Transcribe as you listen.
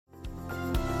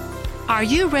Are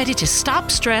you ready to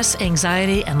stop stress,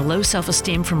 anxiety, and low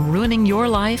self-esteem from ruining your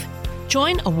life?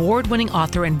 Join award-winning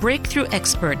author and breakthrough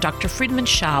expert Dr. Friedemann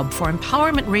Schaub for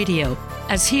Empowerment Radio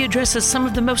as he addresses some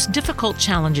of the most difficult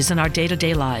challenges in our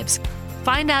day-to-day lives.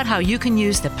 Find out how you can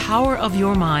use the power of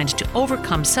your mind to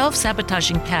overcome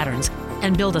self-sabotaging patterns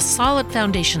and build a solid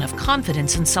foundation of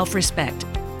confidence and self-respect.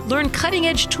 Learn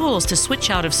cutting-edge tools to switch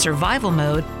out of survival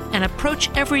mode and approach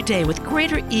every day with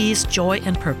greater ease, joy,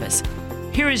 and purpose.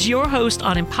 Here is your host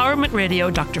on Empowerment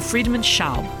Radio, Dr. Friedemann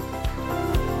Schaub.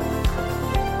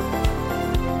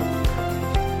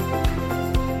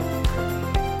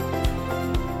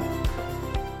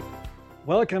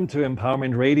 Welcome to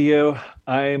Empowerment Radio.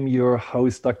 I'm your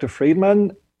host, Dr.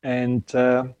 Friedemann, and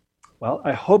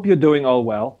I hope you're doing all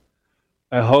well.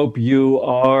 I hope you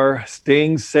are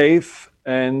staying safe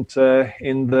and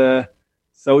in the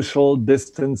social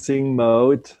distancing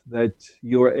mode that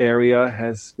your area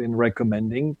has been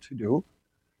recommending to do.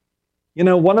 You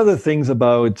know, one of the things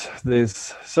about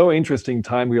this so interesting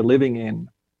time we're living in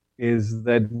is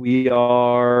that we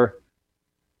are,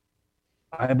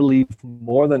 I believe,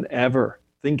 more than ever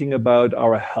thinking about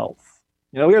our health.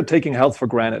 You know, we are taking health for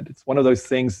granted. It's one of those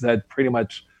things that pretty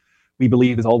much we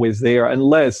believe is always there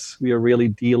unless we are really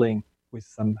dealing with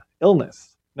some illness.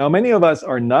 Now, many of us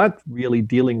are not really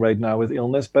dealing right now with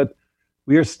illness, but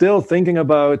we are still thinking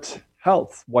about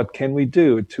health. What can we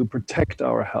do to protect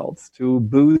our health, to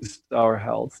boost our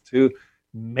health, to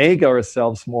make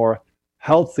ourselves more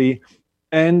healthy?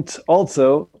 And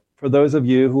also, for those of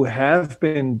you who have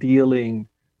been dealing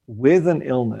with an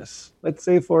illness, let's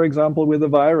say, for example, with a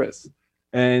virus,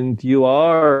 and you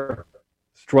are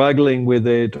struggling with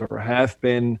it or have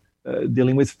been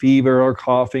dealing with fever or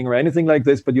coughing or anything like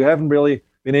this, but you haven't really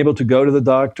been able to go to the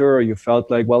doctor, or you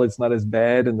felt like, well, it's not as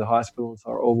bad and the hospitals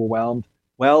are overwhelmed.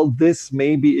 Well, this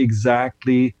may be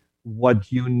exactly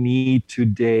what you need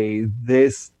today,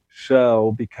 this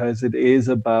show, because it is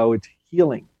about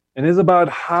healing. And it's about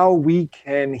how we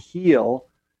can heal.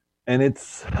 And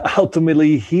it's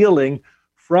ultimately healing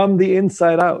from the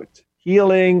inside out.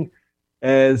 Healing,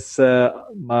 as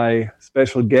my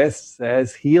special guest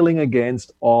says, healing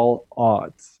against all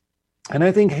odds. And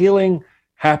I think healing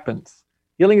happens.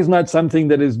 Healing is not something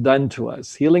that is done to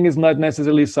us. Healing is not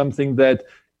necessarily something that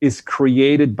is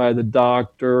created by the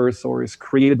doctors or is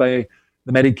created by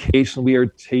the medication we are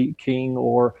taking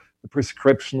or the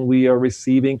prescription we are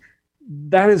receiving.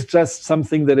 That is just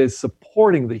something that is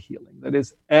supporting the healing, that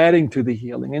is adding to the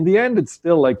healing. In the end, it's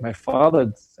still like my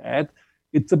father said,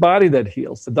 it's the body that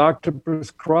heals. The doctor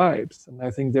prescribes. And I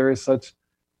think there is such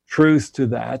truth to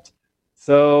that.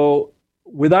 So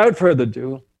without further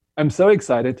ado, I'm so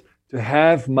excited to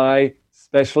have my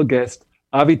special guest,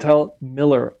 Avital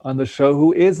Miller, on the show,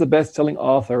 who is the best-selling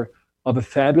author of a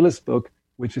fabulous book,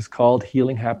 which is called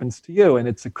Healing Happens to You. And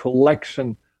it's a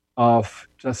collection of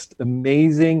just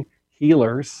amazing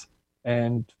healers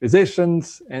and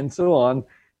physicians and so on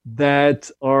that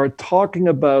are talking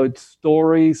about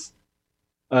stories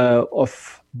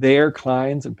of their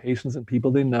clients and patients and people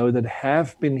they know that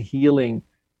have been healing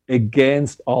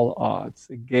against all odds,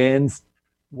 against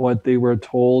what they were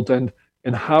told, and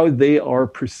how they are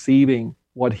perceiving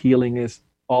what healing is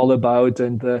all about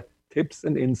and the tips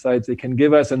and insights they can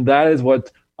give us. And that is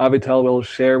what Avital will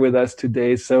share with us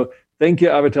today. So thank you,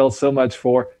 Avital, so much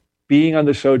for being on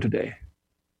the show today.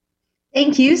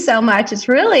 Thank you so much. It's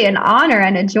really an honor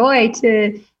and a joy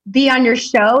to be on your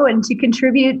show and to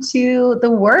contribute to the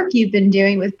work you've been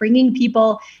doing with bringing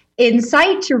people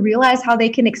insight to realize how they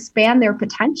can expand their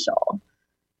potential.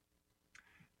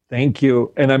 Thank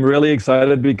you. And I'm really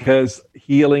excited because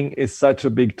healing is such a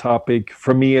big topic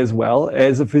for me as well.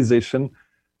 As a physician,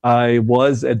 I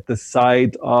was at the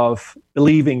side of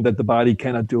believing that the body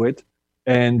cannot do it.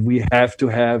 And we have to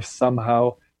have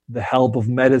somehow the help of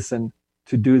medicine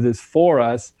to do this for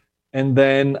us. And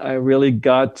then I really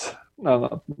got,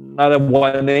 not a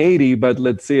 180, but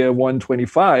let's say a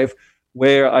 125,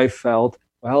 where I felt,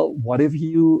 well, what if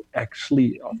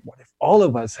all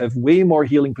of us have way more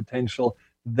healing potential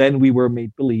than we were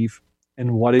made believe,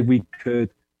 and what if we could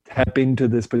tap into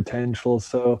this potential?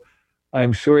 So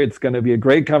I'm sure it's going to be a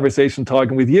great conversation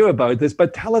talking with you about this,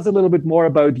 but tell us a little bit more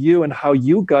about you and how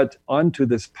you got onto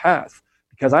this path,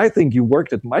 because I think you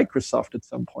worked at Microsoft at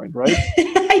some point, right?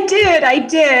 I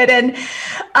did. And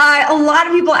a lot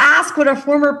of people ask what a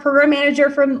former program manager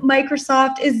from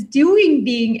Microsoft is doing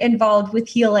being involved with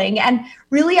healing. And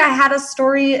really, I had a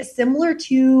story similar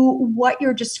to what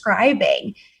you're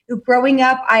describing. Growing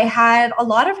up, I had a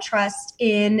lot of trust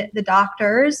in the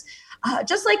doctors.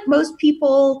 just like most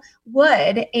people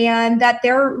would, and that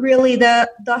they're really the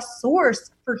source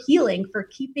for healing, for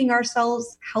keeping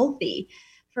ourselves healthy,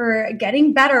 for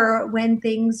getting better when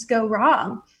things go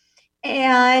wrong.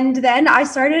 And then I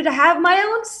started to have my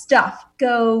own stuff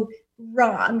go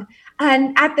wrong.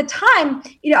 And at the time,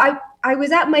 I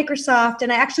was at Microsoft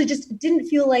and I actually just didn't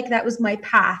feel like that was my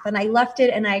path. And I left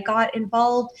it and I got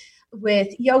involved with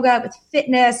yoga, with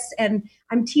fitness, and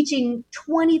I'm teaching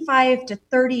 25 to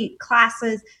 30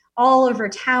 classes all over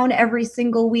town every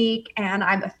single week. And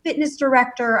I'm a fitness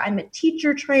director. I'm a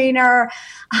teacher trainer.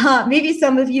 Maybe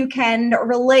some of you can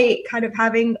relate, kind of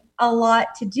having a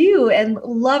lot to do and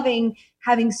loving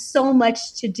having so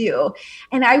much to do.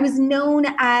 And I was known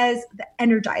as the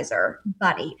Energizer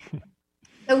Bunny.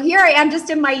 So here I am just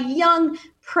in my young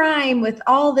prime with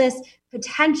all this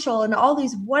potential and all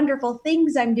these wonderful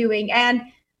things I'm doing. And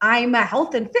I'm a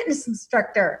health and fitness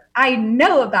instructor. I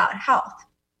know about health.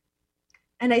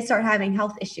 And I start having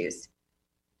health issues.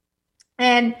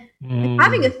 And I'm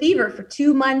having a fever for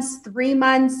 2 months, 3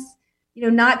 months,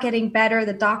 not getting better.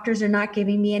 The doctors are not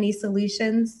giving me any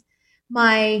solutions.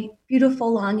 My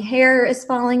beautiful long hair is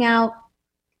falling out.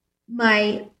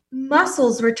 My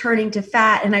muscles were turning to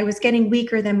fat, and I was getting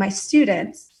weaker than my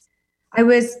students. I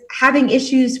was having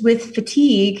issues with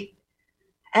fatigue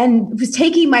and was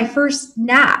taking my first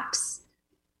naps,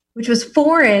 which was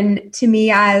foreign to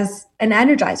me as an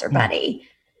Energizer Bunny.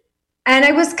 And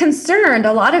I was concerned,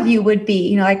 a lot of you would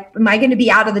be, like, am I going to be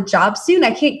out of the job soon?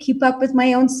 I can't keep up with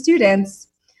my own students.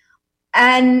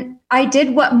 And I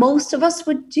did what most of us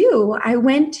would do. I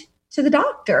went to the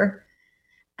doctor.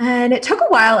 And it took a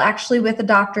while, actually, with the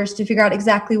doctors to figure out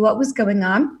exactly what was going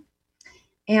on.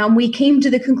 And we came to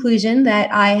the conclusion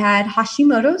that I had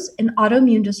Hashimoto's, an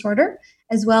autoimmune disorder,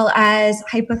 as well as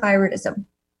hypothyroidism.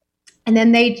 And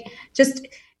then they just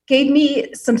gave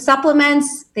me some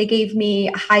supplements. They gave me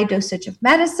a high dosage of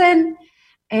medicine.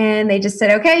 And they just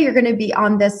said, okay, you're going to be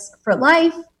on this for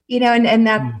life, and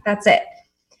that's it.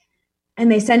 And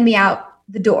they send me out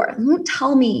the door. They won't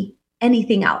tell me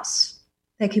anything else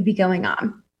that could be going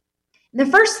on. And the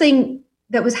first thing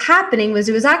that was happening was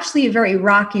it was actually a very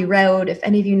rocky road, if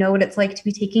any of you know what it's like to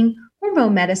be taking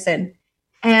hormone medicine.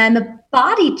 And the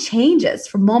body changes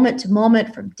from moment to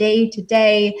moment, from day to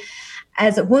day,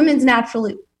 as a woman's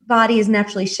body is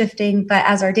naturally shifting, but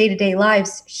as our day-to-day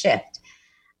lives shift.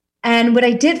 And what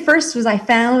I did first was I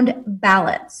found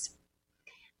balance.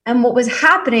 And what was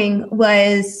happening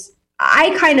was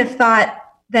I kind of thought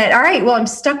that, all right, well, I'm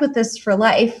stuck with this for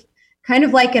life, kind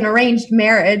of like an arranged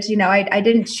marriage. I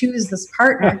didn't choose this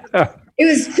partner. It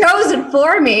was chosen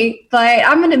for me, but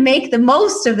I'm going to make the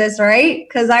most of this, right?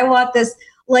 Because I want this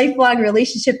lifelong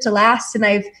relationship to last. And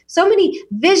I have so many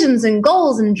visions and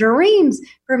goals and dreams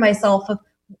for myself of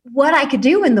what I could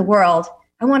do in the world.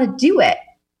 I want to do it.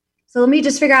 So let me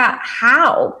just figure out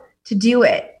how to do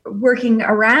it, working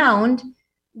around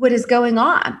what is going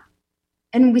on.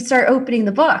 And we start opening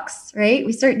the books, right?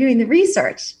 We start doing the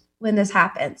research when this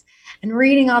happens and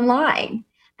reading online.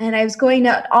 And I was going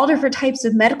to all different types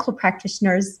of medical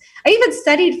practitioners. I even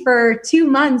studied for 2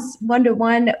 months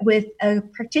one-to-one with a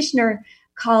practitioner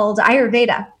called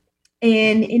Ayurveda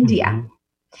in India. Mm-hmm.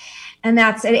 And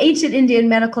that's an ancient Indian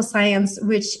medical science,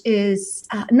 which is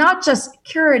not just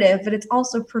curative, but it's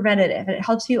also preventative. And it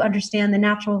helps you understand the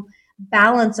natural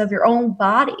balance of your own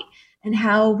body and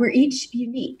how we're each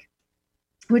unique,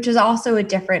 which is also a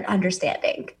different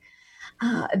understanding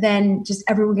than just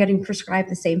everyone getting prescribed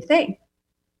the same thing.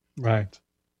 Right.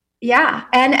 Yeah.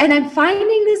 And I'm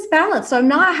finding this balance. So I'm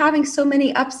not having so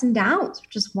many ups and downs,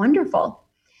 which is wonderful.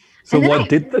 So what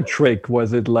did the trick?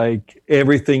 Was it like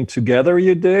everything together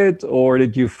you did, or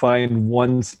did you find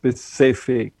one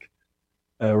specific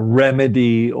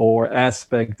remedy or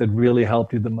aspect that really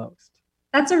helped you the most?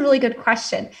 That's a really good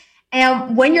question.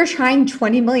 And when you're trying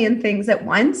 20 million things at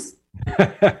once,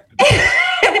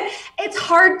 it's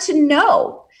hard to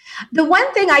know. The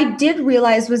one thing I did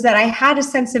realize was that I had a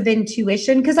sense of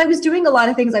intuition because I was doing a lot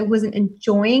of things I wasn't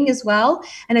enjoying as well.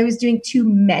 And I was doing too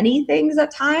many things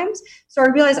at times. So I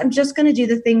realized I'm just going to do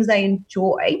the things I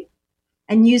enjoy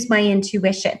and use my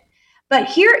intuition. But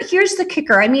here's the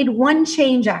kicker. I made one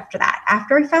change after that,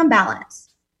 after I found balance,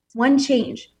 one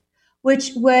change,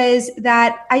 which was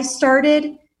that I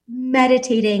started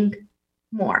meditating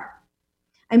more.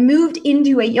 I moved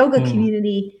into a yoga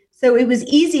community. So it was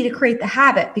easy to create the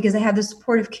habit because I have the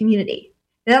supportive community.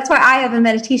 And that's why I have a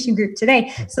meditation group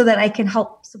today, so that I can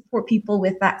help support people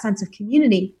with that sense of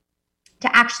community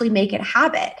to actually make it a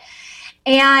habit.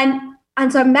 And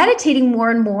so I'm meditating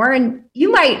more and more. And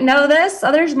you might know this,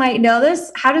 others might know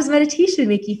this. How does meditation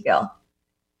make you feel?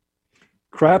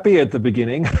 crappy at the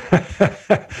beginning.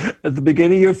 At the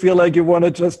beginning, you feel like you want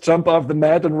to just jump off the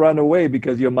mat and run away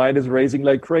because your mind is racing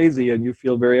like crazy and you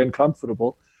feel very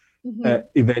uncomfortable. Mm-hmm.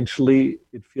 Eventually,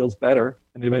 it feels better,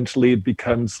 and eventually it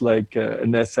becomes like a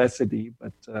necessity.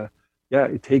 But yeah,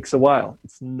 it takes a while.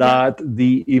 It's not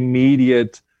the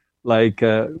immediate, like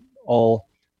all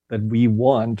that we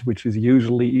want, which is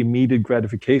usually immediate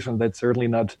gratification. That's certainly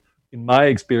not, in my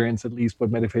experience, at least,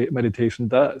 what meditation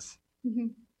does. Mm-hmm.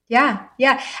 Yeah.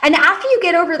 And after you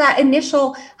get over that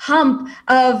initial hump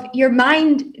of your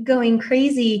mind going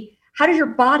crazy, how does your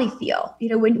body feel? You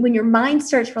know, when your mind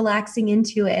starts relaxing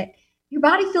into it, your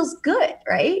body feels good,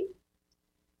 right?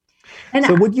 And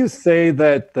so would you say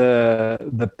that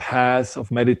the path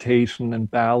of meditation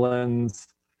and balance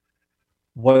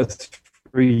was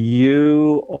for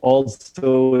you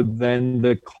also then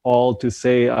the call to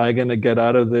say, I'm going to get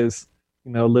out of this,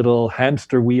 little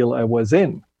hamster wheel I was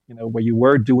in? Where you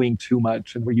were doing too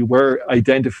much and where you were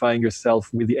identifying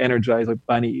yourself with the Energizer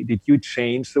Bunny? Did you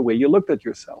change the way you looked at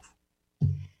yourself?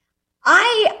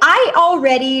 I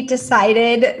already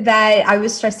decided that I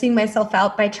was stressing myself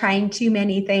out by trying too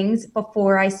many things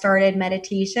before I started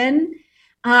meditation.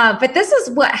 But this is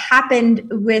what happened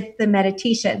with the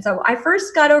meditation. So I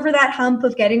first got over that hump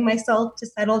of getting myself to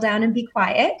settle down and be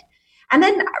quiet. And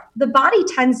then the body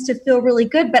tends to feel really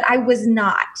good, but I was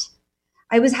not.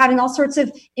 I was having all sorts of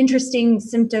interesting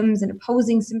symptoms and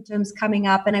opposing symptoms coming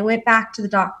up. And I went back to the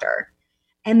doctor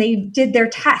and they did their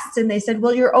tests and they said,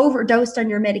 well, you're overdosed on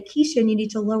your medication. You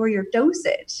need to lower your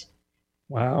dosage.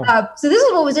 Wow. So this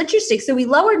is what was interesting. So we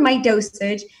lowered my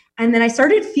dosage and then I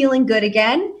started feeling good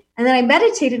again. And then I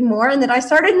meditated more and then I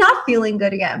started not feeling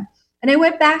good again. And I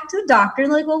went back to the doctor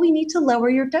and like, well, we need to lower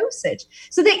your dosage.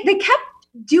 So they kept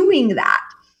doing that.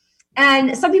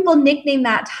 And some people nickname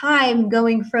that time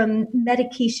going from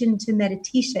medication to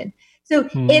meditation. So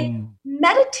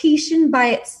meditation by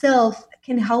itself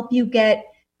can help you get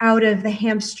out of the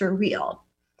hamster wheel.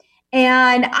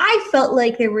 And I felt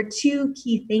like there were two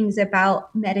key things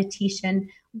about meditation.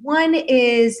 One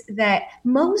is that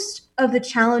most of the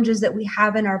challenges that we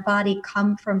have in our body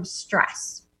come from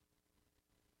stress.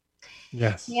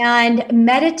 Yes. And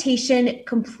meditation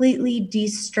completely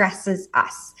de-stresses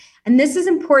us. And this is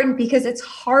important because it's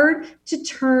hard to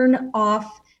turn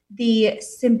off the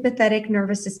sympathetic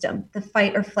nervous system, the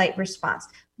fight or flight response.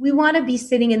 We want to be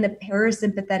sitting in the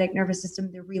parasympathetic nervous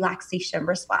system, the relaxation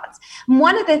response. And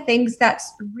one of the things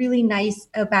that's really nice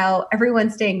about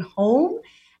everyone staying home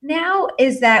now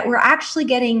is that we're actually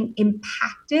getting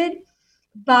impacted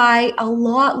by a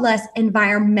lot less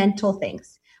environmental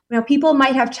things. People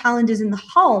might have challenges in the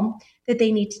home that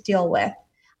they need to deal with.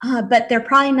 But they're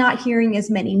probably not hearing as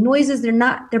many noises.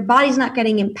 Their body's not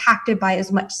getting impacted by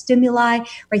as much stimuli,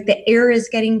 right? The air is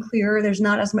getting clearer. There's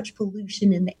not as much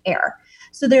pollution in the air.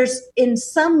 So there's, in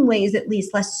some ways, at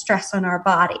least less stress on our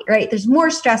body, right? There's more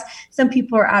stress. Some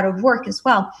people are out of work as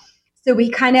well. So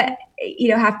we kind of,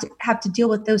 have to deal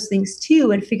with those things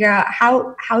too and figure out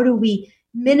how do we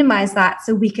minimize that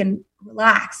so we can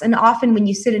relax. And often when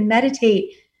you sit and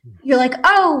meditate, you're like,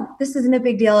 oh, this isn't a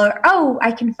big deal, or oh,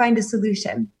 I can find a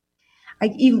solution.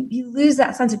 Like you lose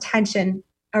that sense of tension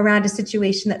around a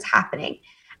situation that's happening,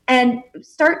 and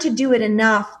start to do it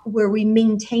enough where we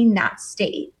maintain that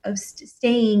state of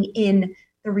staying in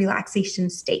the relaxation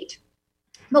state.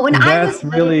 But when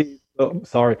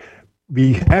sorry,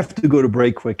 we have to go to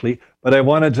break quickly, but I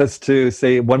want to just to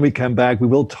say when we come back, we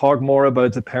will talk more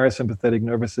about the parasympathetic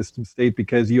nervous system state,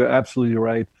 because you're absolutely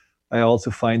right. I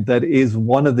also find that is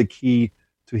one of the key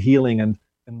to healing. And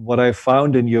what I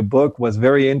found in your book was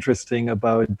very interesting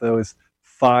about those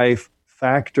 5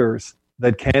 factors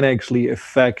that can actually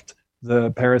affect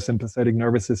the parasympathetic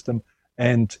nervous system.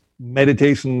 And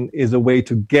meditation is a way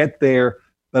to get there,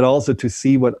 but also to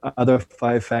see what other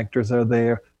 5 factors are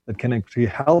there that can actually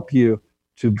help you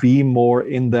to be more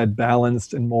in that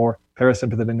balanced and more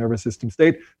parasympathetic nervous system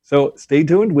state. So stay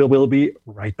tuned. We'll be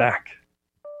right back.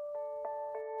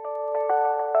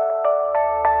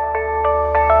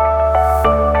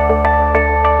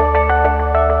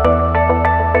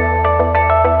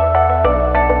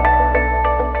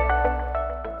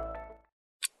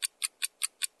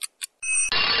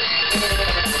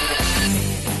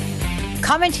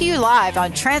 Coming to you live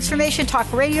on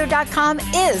TransformationTalkRadio.com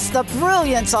is The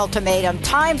Brilliance Ultimatum.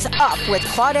 Time's Up with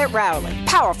Claudette Rowley.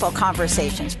 Powerful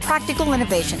conversations, practical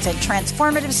innovations, and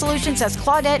transformative solutions as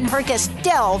Claudette and her guests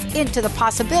delve into the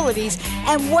possibilities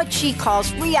and what she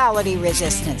calls reality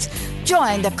resistance.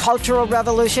 Join the cultural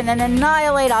revolution and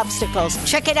annihilate obstacles.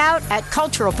 Check it out at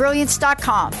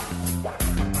culturalbrilliance.com.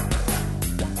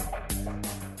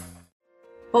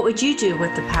 What would you do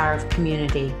with the power of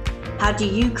community? How do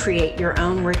you create your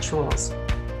own rituals?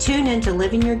 Tune into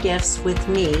Living Your Gifts with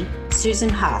me, Susan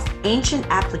Huff, Ancient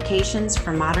Applications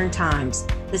for Modern Times,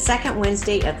 the second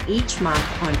Wednesday of each month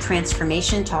on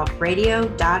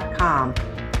TransformationTalkRadio.com.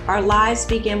 Our lives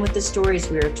begin with the stories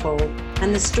we are told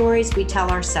and the stories we tell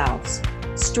ourselves.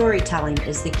 Storytelling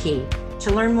is the key.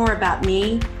 To learn more about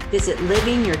me, visit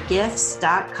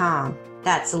livingyourgifts.com.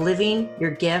 That's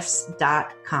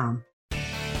livingyourgifts.com.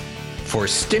 For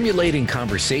stimulating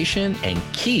conversation and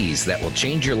keys that will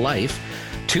change your life,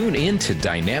 tune in to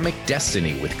Dynamic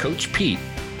Destiny with Coach Pete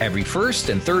every first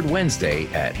and third Wednesday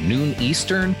at noon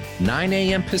Eastern, 9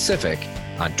 a.m. Pacific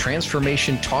on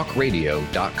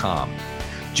TransformationTalkRadio.com.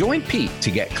 Join Pete to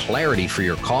get clarity for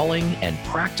your calling and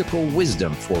practical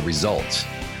wisdom for results.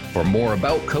 For more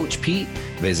about Coach Pete,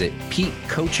 visit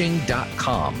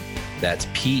PeteCoaching.com. That's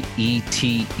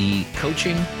PETE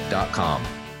Coaching.com.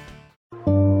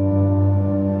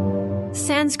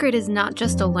 Sanskrit is not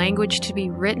just a language to be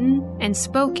written and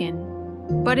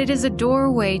spoken, but it is a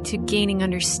doorway to gaining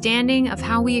understanding of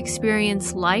how we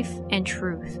experience life and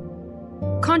truth.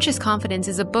 Conscious Confidence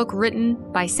is a book written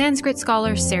by Sanskrit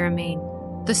scholar Sarah Main.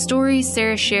 The stories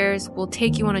Sarah shares will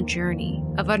take you on a journey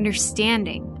of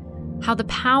understanding how the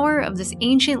power of this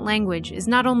ancient language is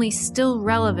not only still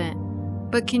relevant,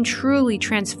 but can truly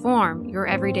transform your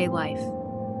everyday life.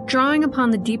 Drawing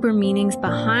upon the deeper meanings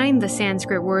behind the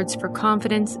Sanskrit words for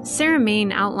confidence, Sarah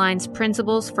Main outlines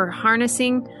principles for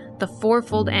harnessing the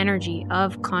fourfold energy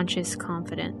of conscious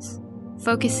confidence: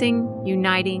 focusing,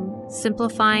 uniting,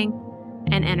 simplifying,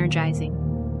 and energizing.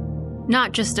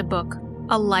 Not just a book,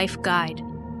 a life guide.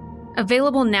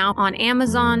 Available now on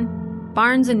Amazon,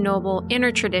 Barnes & Noble,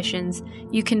 Inner Traditions.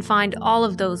 You can find all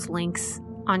of those links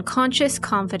on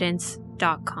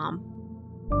ConsciousConfidence.com.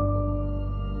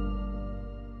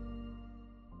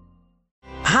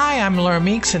 Hi, I'm Laura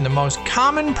Meeks, and the most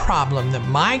common problem that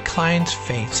my clients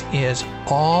face is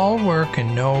all work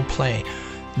and no play.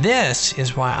 This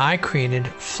is why I created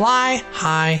Fly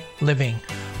High Living.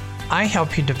 I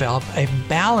help you develop a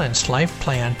balanced life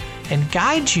plan and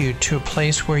guide you to a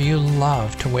place where you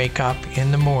love to wake up in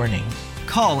the morning.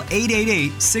 Call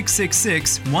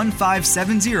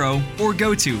 888-666-1570 or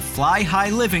go to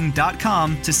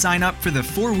flyhighliving.com to sign up for the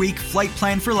 4-week Flight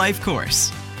Plan for Life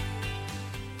course.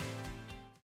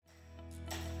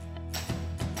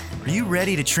 Are you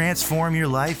ready to transform your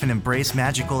life and embrace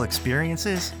magical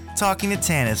experiences? Talking to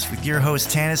Tanis with your host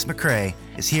Tanis McRae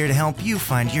is here to help you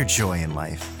find your joy in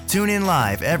life. Tune in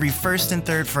live every first and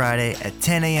third Friday at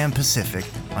 10 a.m. Pacific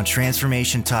on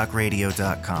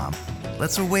TransformationTalkRadio.com.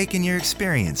 Let's awaken your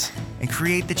experience and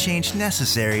create the change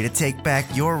necessary to take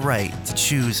back your right to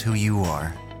choose who you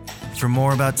are. For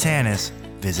more about Tanis,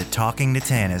 visit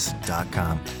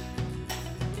TalkingToTanis.com.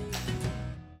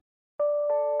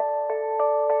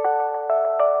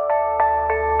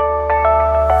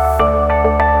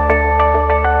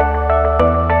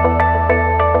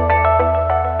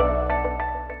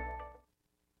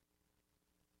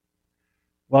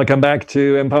 Welcome back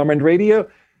to Empowerment Radio.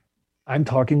 I'm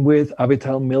talking with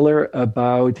Avital Miller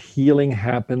about Healing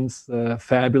Happens, the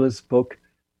fabulous book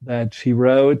that she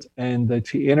wrote and that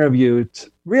she interviewed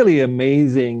really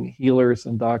amazing healers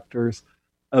and doctors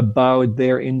about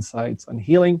their insights on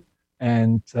healing.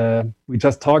 And we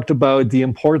just talked about the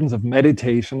importance of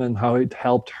meditation and how it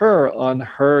helped her on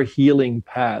her healing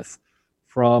path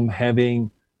from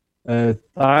having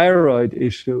thyroid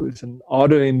issues and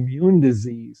autoimmune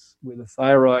disease with the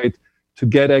thyroid to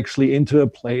get actually into a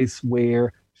place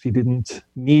where she didn't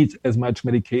need as much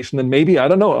medication. And maybe, I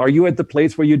don't know, are you at the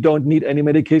place where you don't need any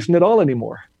medication at all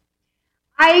anymore?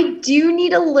 I do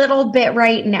need a little bit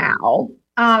right now.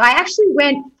 I actually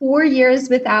went 4 years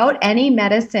without any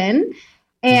medicine.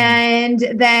 And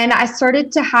then I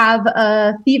started to have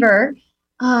a fever.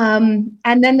 And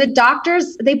then the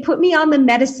doctors, they put me on the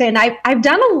medicine. I've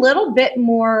done a little bit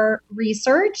more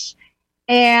research,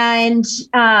 and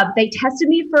they tested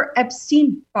me for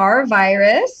Epstein-Barr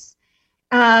virus.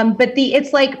 But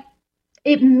it's like,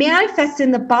 it manifests in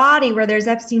the body where there's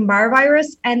Epstein-Barr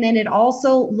virus, and then it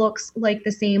also looks like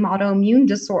the same autoimmune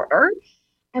disorder.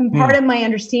 And part of my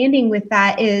understanding with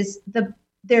that is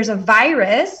there's a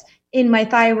virus in my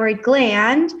thyroid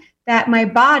gland that my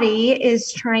body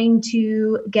is trying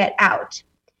to get out.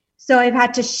 So I've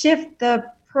had to shift the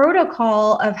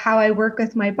protocol of how I work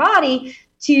with my body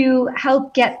to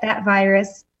help get that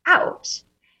virus out.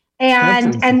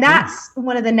 And that's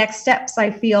one of the next steps I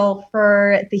feel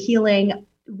for the healing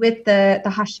with the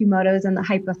Hashimoto's and the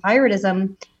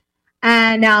hypothyroidism.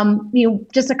 And,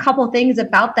 just a couple things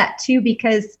about that too,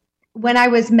 because when I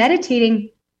was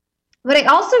meditating, what I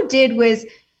also did was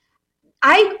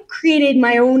I created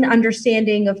my own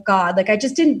understanding of God. Like, I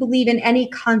just didn't believe in any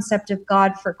concept of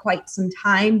God for quite some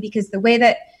time, because the way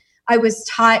that I was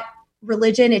taught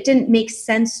religion, it didn't make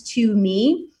sense to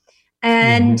me.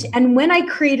 And when I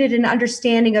created an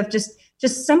understanding of just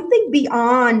something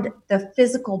beyond the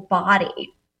physical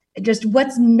body, just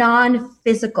what's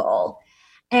non-physical,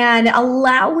 and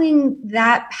allowing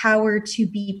that power to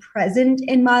be present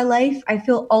in my life, I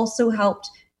feel also helped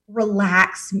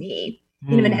relax me,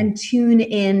 and tune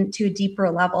in to a deeper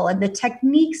level. And the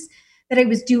techniques that I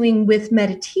was doing with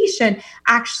meditation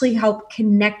actually help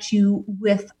connect you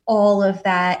with all of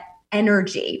that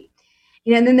energy.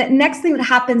 And then the next thing that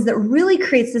happens that really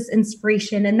creates this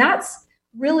inspiration, and that's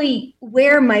really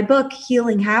where my book,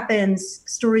 Healing Happens,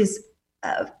 Stories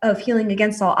of Healing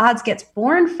Against All Odds, gets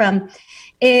born from,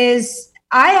 is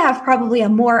I have probably a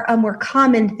more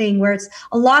common thing where it's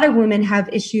a lot of women have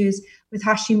issues with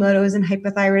Hashimoto's and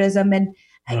hypothyroidism, and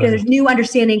there's new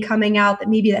understanding coming out that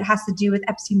maybe that has to do with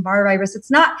Epstein-Barr virus.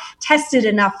 It's not tested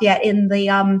enough yet in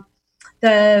the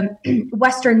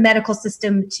Western medical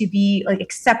system to be like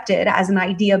accepted as an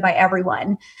idea by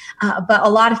everyone, but a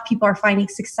lot of people are finding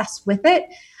success with it.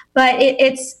 But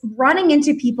it's running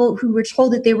into people who were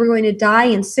told that they were going to die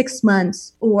in 6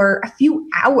 months or a few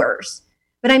hours,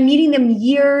 but I'm meeting them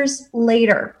years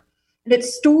later. And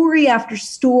it's story after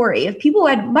story of people who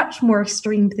had much more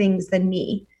extreme things than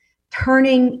me,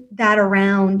 turning that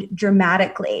around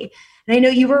dramatically. And I know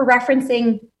you were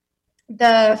referencing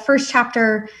the first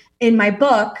chapter in my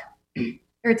book,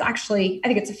 or it's actually, I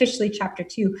think it's officially chapter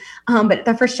 2, but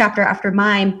the first chapter after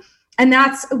mine. And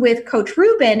that's with Coach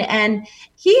Rubin. And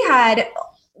he had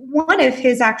one of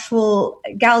his actual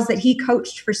gals that he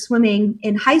coached for swimming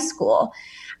in high school.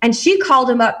 And she called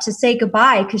him up to say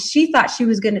goodbye because she thought she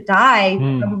was going to die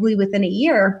probably within a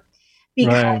year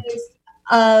because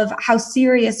of how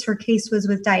serious her case was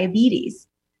with diabetes.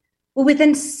 Well,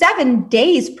 within 7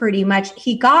 days, pretty much,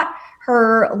 he got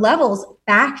her levels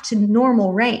back to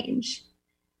normal range.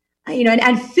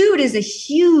 And food is a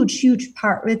huge, huge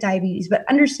part with diabetes, but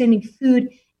understanding food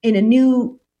in a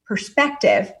new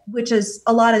perspective, which is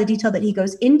a lot of the detail that he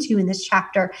goes into in this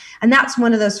chapter. And that's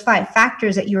one of those 5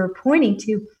 factors that you were pointing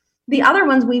to. The other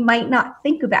ones we might not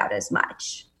think about as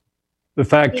much. The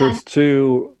factors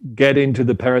to get into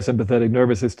the parasympathetic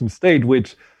nervous system state,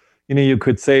 which, you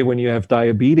could say when you have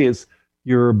diabetes,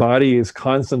 your body is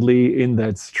constantly in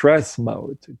that stress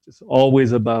mode. It's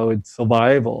always about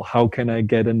survival. How can I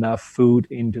get enough food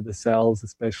into the cells,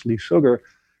 especially sugar?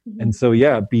 And so,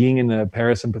 being in a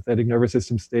parasympathetic nervous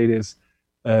system state is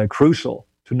crucial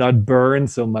to not burn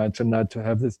so much and not to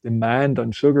have this demand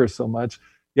on sugar so much.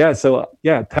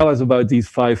 Tell us about these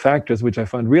 5 factors, which I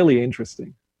found really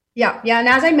interesting. Yeah. And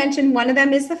as I mentioned, one of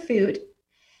them is the food.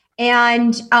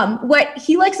 And what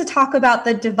he likes to talk about,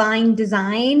 the divine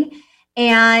design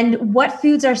and what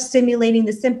foods are stimulating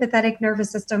the sympathetic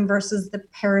nervous system versus the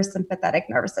parasympathetic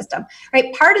nervous system,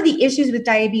 right? Part of the issues with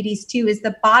diabetes too is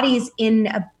the body's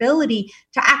inability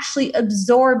to actually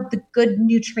absorb the good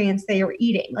nutrients they are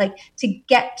eating, like to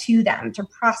get to them, to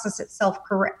process itself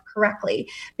correctly,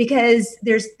 because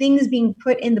there's things being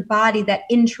put in the body that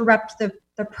interrupt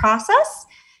the process,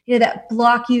 that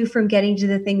block you from getting to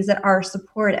the things that are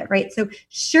supportive, right? So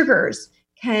sugars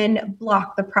can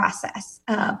block the process.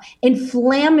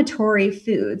 Inflammatory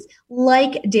foods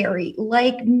like dairy,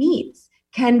 like meats,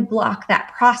 can block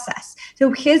that process.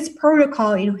 So his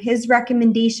protocol, his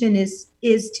recommendation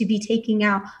is to be taking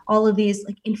out all of these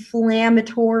like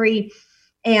inflammatory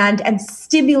and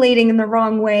stimulating in the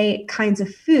wrong way kinds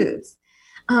of foods.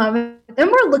 Then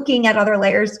we're looking at other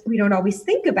layers we don't always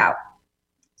think about.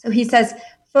 So he says,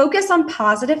 focus on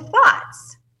positive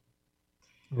thoughts.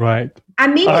 Right.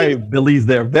 And maybe, I believe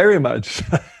there very much.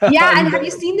 Yeah. And have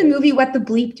you seen the movie, What the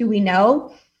Bleep Do We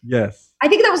Know? Yes. I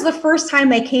think that was the first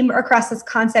time I came across this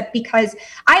concept because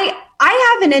I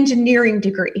have an engineering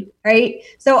degree, right?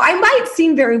 So I might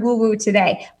seem very woo-woo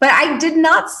today, but I did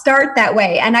not start that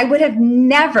way. And I would have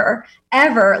never,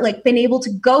 ever been able to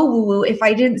go woo-woo if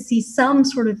I didn't see some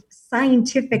sort of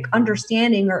scientific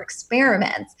understanding or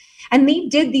experiments. And they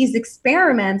did these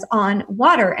experiments on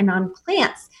water and on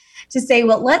plants to say,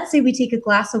 well, let's say we take a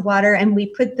glass of water and we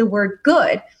put the word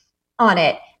good on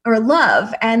it or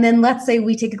love. And then let's say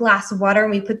we take a glass of water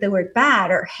and we put the word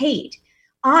bad or hate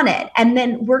on it. And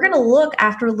then we're going to look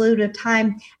after a little bit of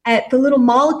time at the little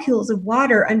molecules of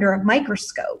water under a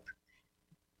microscope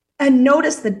and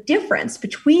notice the difference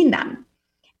between them.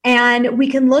 And we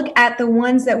can look at the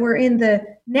ones that were in the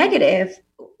negative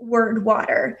word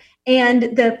water, and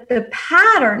the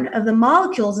pattern of the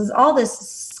molecules is all this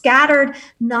scattered,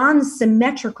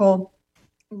 non-symmetrical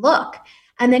look.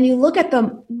 And then you look at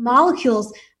the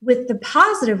molecules with the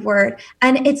positive word,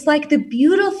 and it's like the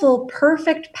beautiful,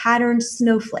 perfect patterned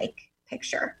snowflake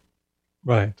picture.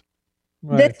 Right.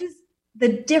 This is the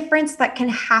difference that can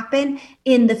happen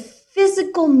in the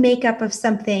physical makeup of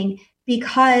something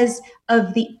because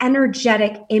of the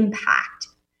energetic impact.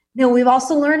 Now, we've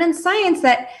also learned in science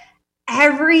that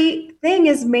everything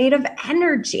is made of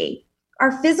energy.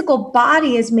 Our physical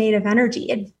body is made of energy.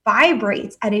 It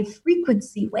vibrates at a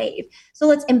frequency wave. So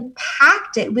let's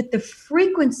impact it with the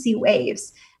frequency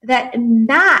waves that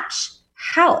match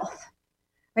health,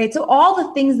 right? So all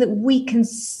the things that we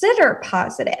consider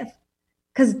positive,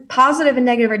 because positive and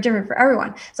negative are different for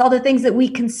everyone. So all the things that we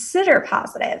consider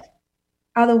positive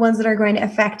are the ones that are going to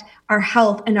affect our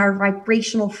health and our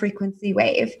vibrational frequency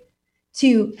wave.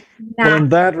 Well, in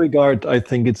that regard, I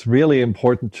think it's really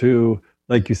important to,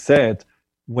 like you said,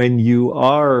 when you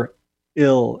are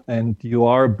ill and you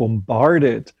are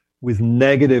bombarded with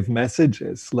negative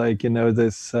messages, like,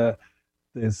 this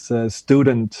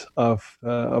student of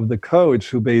the coach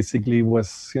who basically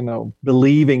was,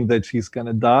 believing that she's going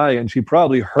to die. And she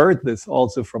probably heard this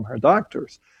also from her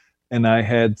doctors. And I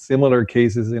had similar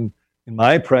cases in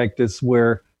my practice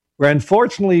where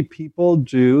unfortunately people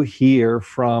do hear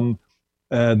from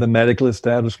the medical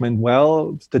establishment,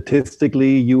 well,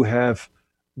 statistically, you have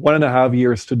 1.5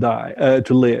 years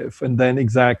to live. And then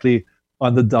exactly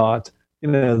on the dot,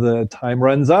 the time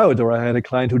runs out. Or I had a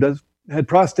client who had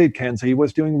prostate cancer. He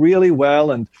was doing really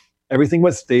well and everything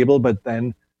was stable, but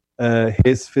then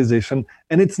his physician,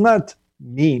 and it's not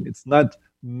mean, it's not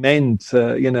meant,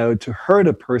 to hurt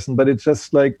a person, but it's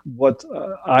just like what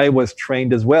I was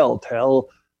trained as well. Tell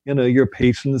your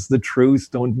patients the truth,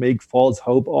 don't make false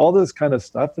hope, all this kind of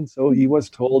stuff. And so he was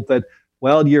told that,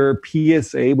 well, your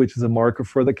PSA, which is a marker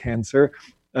for the cancer,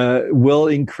 will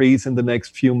increase in the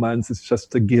next few months. It's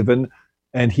just a given.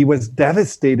 And he was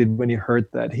devastated when he heard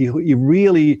that. He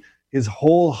really, his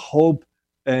whole hope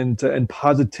and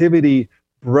positivity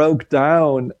broke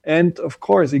down. And of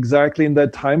course, exactly in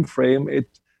that time frame,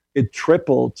 it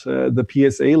tripled the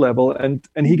PSA level, and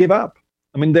he gave up.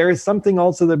 I mean, there is something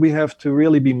also that we have to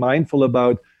really be mindful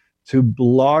about, to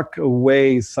block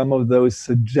away some of those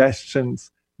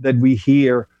suggestions that we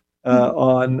hear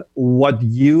on what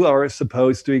you are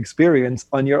supposed to experience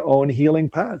on your own healing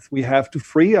path. We have to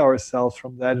free ourselves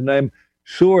from that. And I'm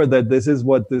sure that this is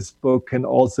what this book can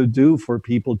also do for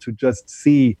people, to just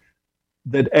see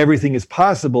that everything is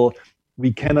possible.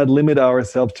 We cannot limit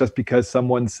ourselves just because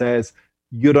someone says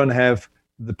you don't have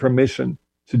the permission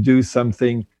to do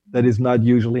something that is not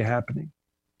usually happening.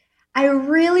 I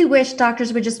really wish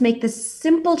doctors would just make this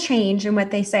simple change in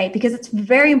what they say, because it's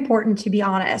very important to be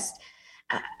honest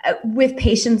with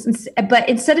patients. But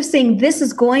instead of saying this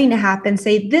is going to happen,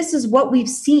 say this is what we've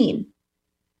seen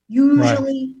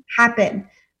usually happen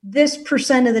this %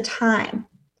 of the time.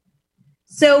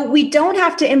 So we don't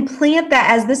have to implant that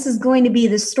as this is going to be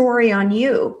the story on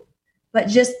you, but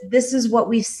just this is what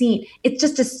we've seen. It's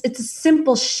just it's a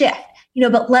simple shift,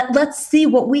 but let's see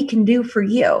what we can do for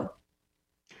you.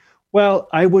 Well,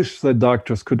 I wish that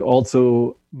doctors could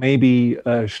also maybe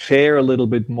share a little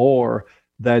bit more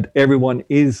that everyone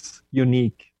is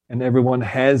unique and everyone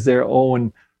has their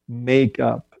own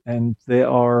makeup. And there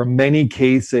are many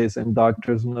cases, and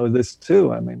doctors know this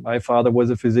too. I mean, my father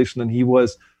was a physician and he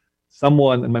was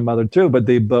someone, and my mother too, but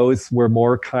they both were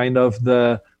more kind of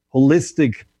the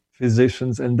holistic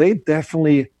physicians, and they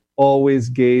definitely always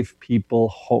gave people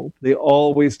hope. They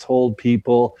always told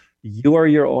people, you are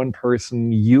your own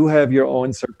person, you have your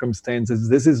own circumstances.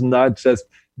 This is not just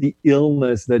the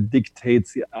illness that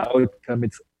dictates the outcome,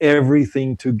 it's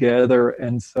everything together.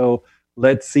 And so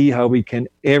let's see how we can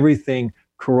everything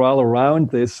corral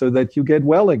around this so that you get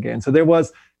well again. So there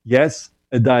was, yes,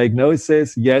 a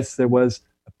diagnosis, yes, there was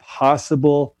a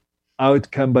possible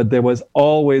outcome, but there was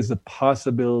always a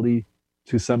possibility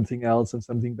to something else and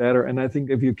something better. And I think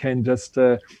if you can just,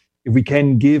 if we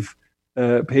can give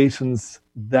patients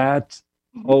that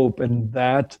hope and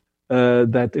that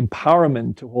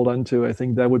empowerment to hold on to, I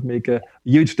think that would make a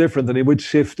huge difference, and it would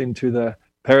shift into the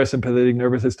parasympathetic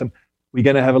nervous system. We're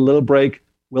going to have a little break.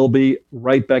 We'll be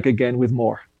right back again with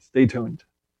more. Stay tuned.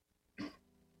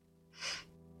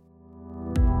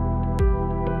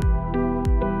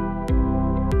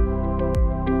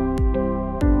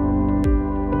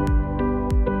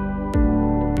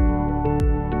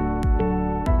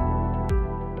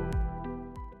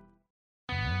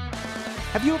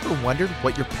 Have you ever wondered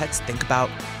what your pets think about?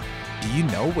 Do you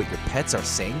know what your pets are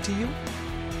saying to you?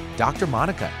 Dr.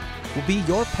 Monica will be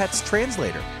your pet's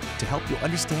translator to help you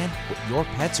understand what your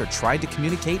pets are trying to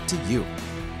communicate to you.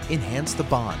 Enhance the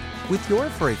bond with your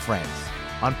furry friends.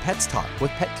 on Pets Talk with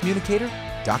pet communicator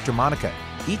Dr. Monica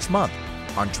each month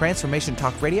on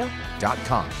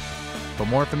TransformationTalkRadio.com. For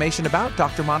more information about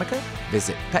Dr. Monica,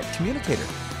 visit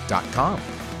petcommunicator.com.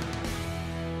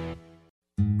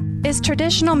 Is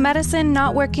traditional medicine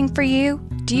not working for you?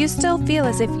 Do you still feel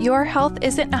as if your health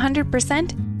isn't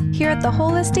 100%? Here at the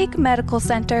Holistic Medical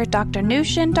Center, Dr.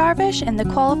 Nushin Darvish and the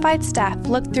qualified staff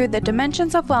look through the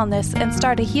dimensions of wellness and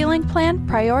start a healing plan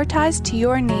prioritized to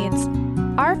your needs.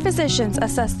 Our physicians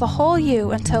assess the whole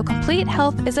you until complete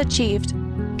health is achieved.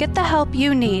 Get the help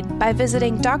you need by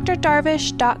visiting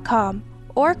drdarvish.com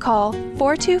or call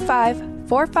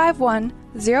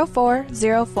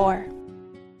 425-451-0404.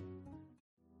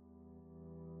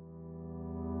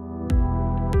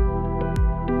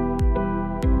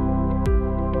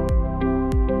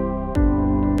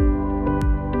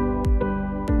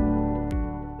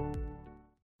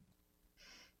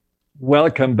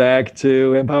 Welcome back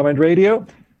to Empowerment Radio.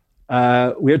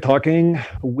 We're talking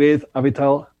with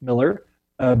Avital Miller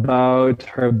about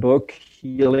her book,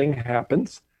 Healing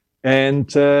Happens. And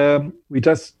we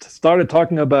just started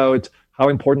talking about how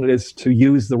important it is to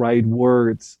use the right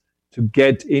words to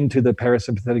get into the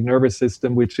parasympathetic nervous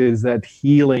system, which is that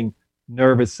healing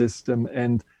nervous system.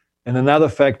 And another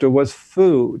factor was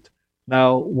food.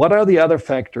 Now, what are the other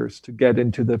factors to get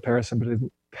into the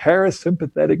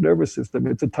parasympathetic nervous system?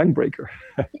 It's a tongue breaker.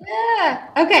 Yeah.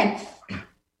 Okay.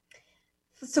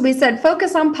 So we said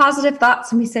focus on positive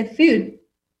thoughts, and we said food.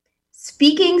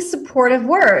 Speaking supportive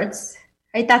words,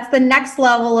 right? That's the next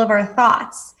level of our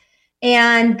thoughts.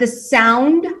 And the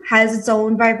sound has its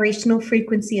own vibrational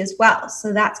frequency as well.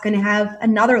 So that's going to have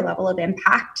another level of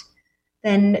impact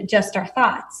than just our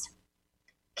thoughts.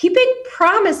 Keeping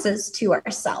promises to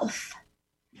ourselves.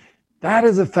 That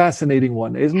is a fascinating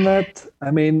one, isn't it?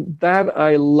 I mean, that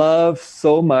I love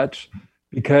so much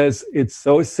because it's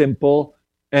so simple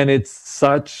and it's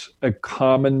such a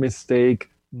common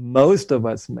mistake most of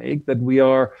us make, that we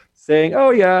are saying, oh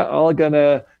yeah, I'm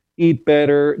gonna eat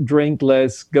better, drink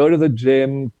less, go to the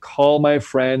gym, call my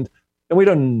friend, and we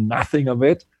do nothing of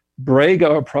it, break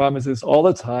our promises all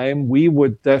the time. We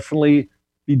would definitely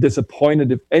be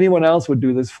disappointed if anyone else would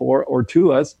do this for or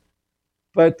to us.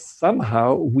 But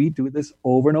somehow we do this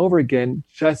over and over again,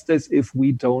 just as if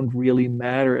we don't really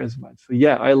matter as much. So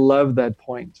yeah, I love that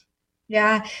point.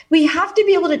 Yeah, we have to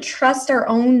be able to trust our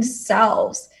own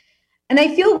selves. And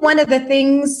I feel one of the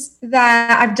things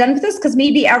that I've done with this, because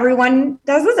maybe everyone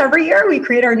does this every year, we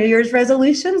create our New Year's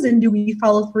resolutions and do we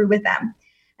follow through with them?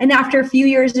 And after a few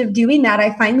years of doing that,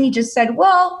 I finally just said,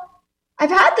 well, I've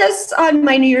had this on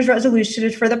my New Year's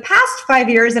resolution for the past 5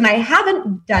 years and I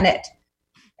haven't done it.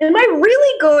 Am I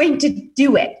really going to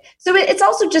do it? So it's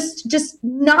also just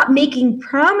not making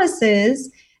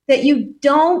promises that you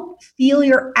don't feel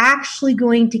you're actually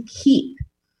going to keep.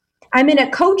 I'm in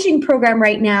a coaching program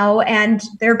right now, and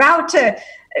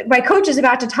my coach is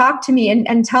about to talk to me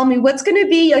and tell me what's going to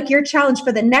be like your challenge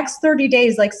for the next 30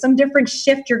 days, like some different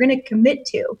shift you're going to commit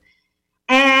to.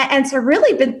 And so I've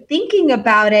really been thinking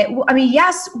about it. I mean,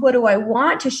 yes, what do I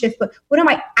want to shift, but what am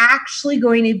I actually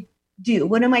going to do?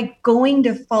 What am I going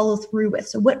to follow through with?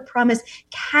 So what promise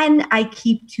can I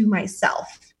keep to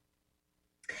myself?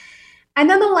 And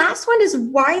then the last one is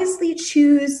wisely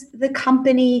choose the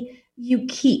company you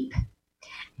keep.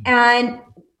 And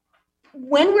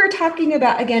when we're talking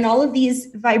about, again, all of these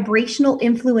vibrational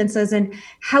influences and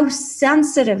how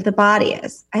sensitive the body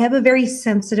is, I have a very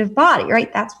sensitive body,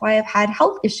 right? That's why I've had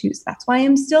health issues. That's why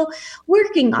I'm still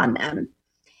working on them.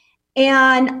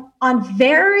 And on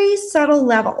very subtle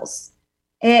levels,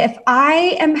 if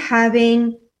I am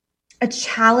having a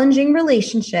challenging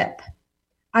relationship,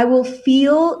 I will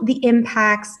feel the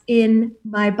impacts in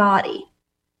my body.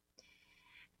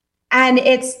 And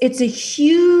it's a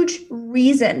huge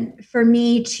reason for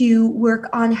me to work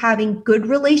on having good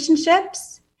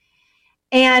relationships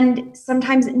and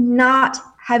sometimes not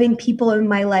having people in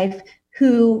my life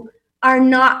who are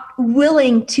not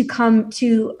willing to come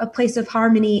to a place of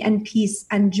harmony and peace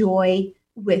and joy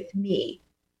with me.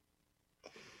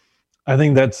 I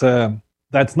think that's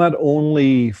not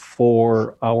only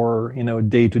for our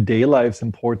day-to-day lives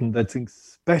important, that's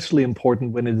especially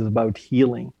important when it is about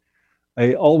healing.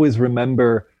 I always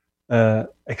remember,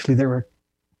 actually there were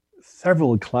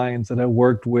several clients that I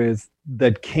worked with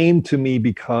that came to me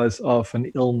because of an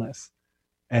illness.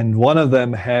 And one of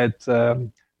them had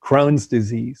Crohn's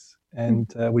disease,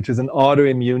 and which is an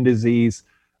autoimmune disease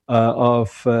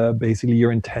of basically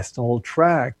your intestinal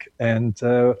tract. And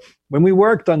when we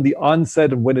worked on the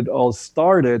onset and when it all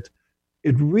started,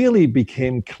 it really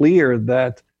became clear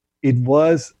that it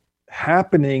was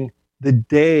happening the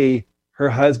day her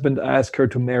husband asked her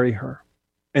to marry her.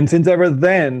 And since ever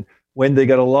then, when they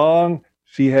got along,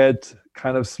 she had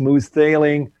kind of smooth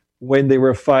sailing. When they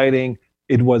were fighting,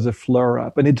 it was a flare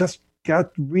up. And it just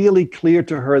got really clear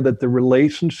to her that the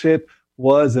relationship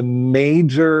was a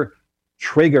major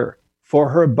trigger for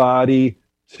her body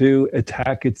to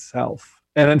attack itself.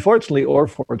 And unfortunately, or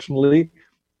fortunately,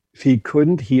 she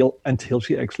couldn't heal until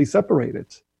she actually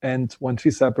separated. And once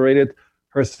she separated,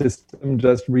 her system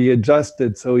just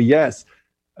readjusted. So yes,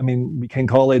 I mean, we can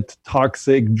call it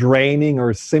toxic, draining,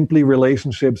 or simply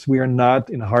relationships we are not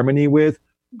in harmony with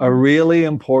are really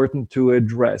important to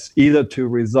address, either to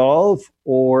resolve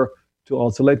or to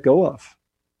also let go of.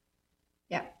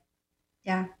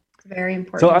 Yeah, it's very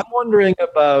important. So I'm wondering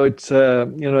about,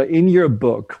 in your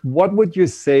book, what would you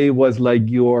say was like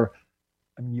you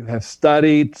have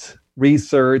studied,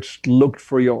 researched, looked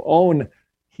for your own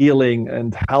healing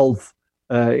and health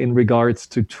in regards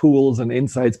to tools and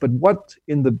insights, but what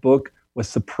in the book was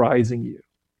surprising you?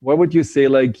 What would you say,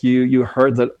 like you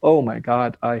heard that, oh my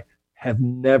God, I have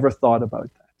never thought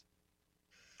about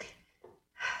that?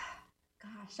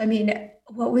 Gosh, I mean,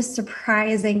 what was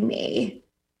surprising me?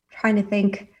 I'm trying to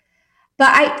think. But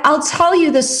I'll tell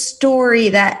you the story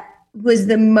that was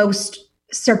the most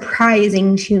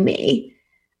surprising to me.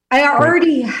 I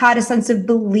already had a sense of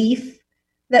belief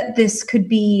that this could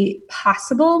be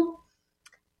possible.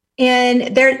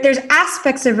 And there's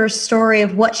aspects of her story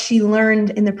of what she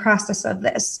learned in the process of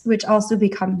this, which also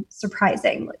become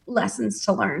surprising, like lessons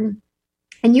to learn.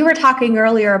 And you were talking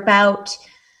earlier about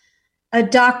a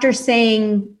doctor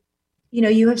saying,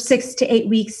 you have 6 to 8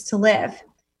 weeks to live.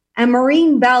 And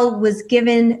Maureen Bell was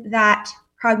given that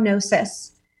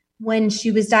prognosis when she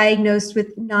was diagnosed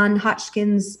with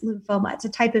non-Hodgkin's lymphoma. It's a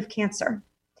type of cancer.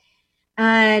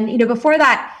 And, before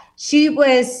that, she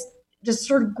was just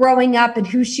sort of growing up and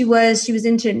who she was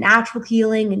into natural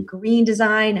healing and green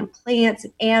design and plants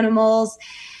and animals.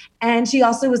 And she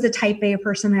also was a type A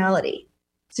personality.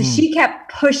 So she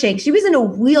kept pushing. She was in a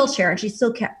wheelchair and she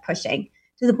still kept pushing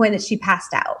to the point that she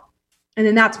passed out. And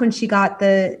then that's when she got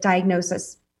the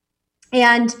diagnosis.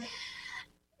 And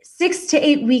 6 to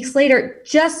 8 weeks later,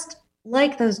 just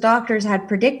like those doctors had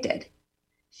predicted,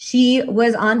 she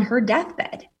was on her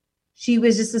deathbed. She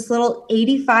was just this little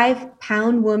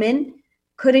 85-pound woman,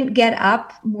 couldn't get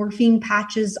up, morphine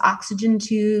patches, oxygen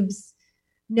tubes,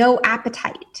 no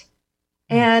appetite.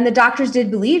 And the doctors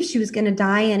did believe she was going to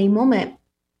die any moment.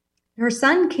 Her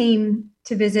son came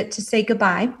to visit to say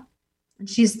goodbye. And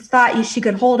she thought she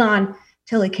could hold on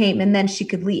till he came and then she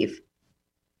could leave.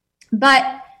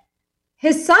 But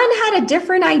his son had a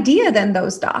different idea than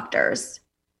those doctors.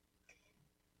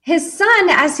 His son,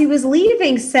 as he was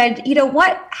leaving, said,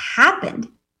 what happened?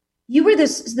 You were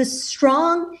this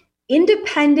strong,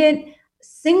 independent,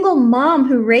 single mom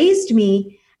who raised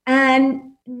me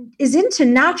and is into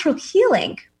natural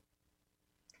healing.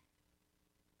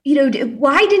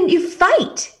 Why didn't you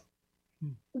fight?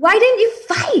 Why didn't you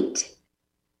fight?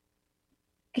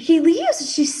 He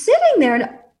leaves. She's sitting there and,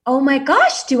 oh my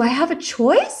gosh, do I have a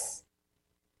choice?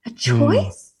 A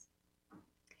choice?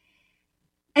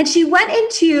 And she went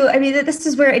into, this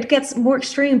is where it gets more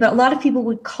extreme, but a lot of people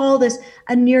would call this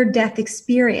a near-death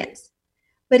experience.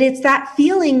 But it's that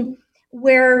feeling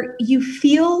where you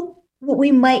feel what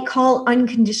we might call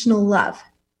unconditional love.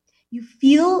 You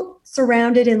feel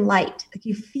surrounded in light, like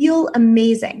you feel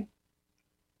amazing.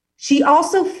 She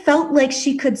also felt like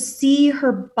she could see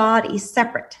her body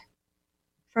separate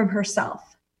from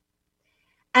herself.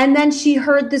 And then she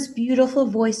heard this beautiful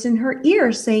voice in her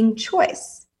ear saying,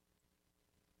 choice.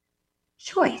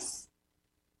 Choice.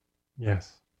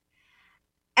 Yes.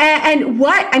 And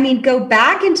go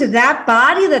back into that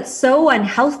body that's so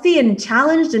unhealthy and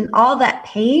challenged and all that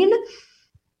pain.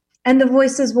 And the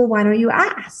voice says, well, why don't you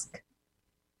ask?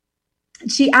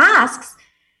 And she asks,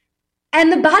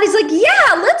 and the body's like,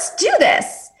 yeah, let's do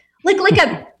this. Like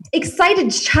a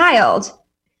excited child.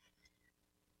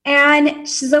 And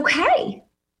she's okay.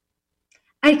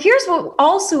 And here's what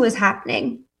also is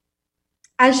happening.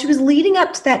 As she was leading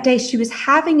up to that day, she was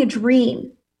having a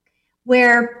dream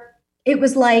where it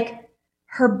was like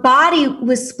her body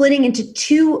was splitting into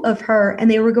two of her and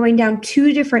they were going down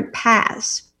two different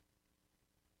paths.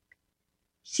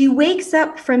 She wakes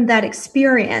up from that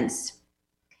experience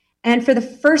and for the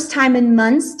first time in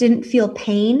months didn't feel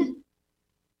pain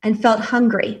and felt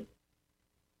hungry.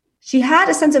 She had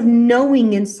a sense of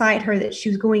knowing inside her that she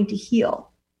was going to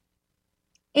heal.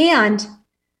 And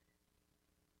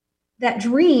that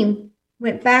dream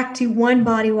went back to one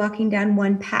body walking down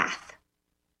one path.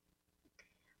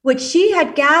 What she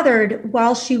had gathered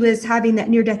while she was having that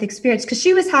near-death experience, because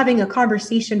she was having a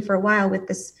conversation for a while with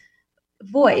this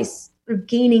voice, of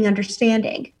gaining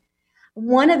understanding.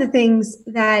 one of the things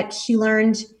that she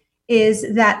learned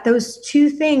is that those two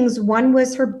things, one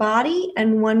was her body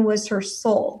and one was her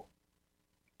soul.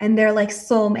 And they're like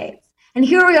soulmates. And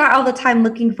here we are all the time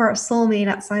looking for a soulmate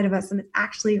outside of us, and it's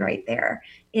actually right there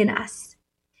in us.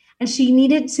 And she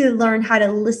needed to learn how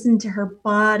to listen to her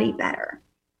body better.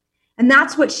 And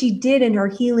that's what she did in her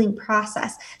healing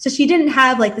process. So she didn't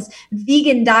have like this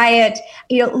vegan diet,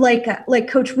 like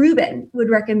Coach Rubin would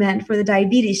recommend for the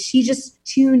diabetes. She just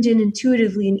tuned in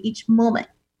intuitively in each moment.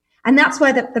 And that's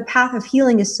why the path of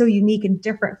healing is so unique and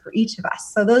different for each of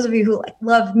us. So those of you who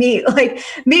love me,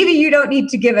 maybe you don't need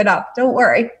to give it up. Don't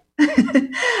worry.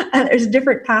 There's a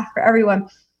different path for everyone.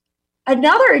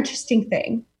 Another interesting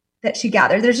thing that she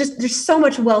gathered, there's so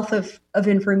much wealth of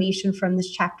information from this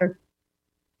chapter.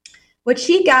 What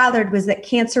she gathered was that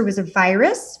cancer was a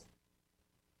virus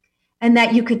and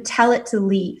that you could tell it to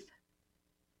leave.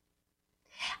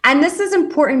 And this is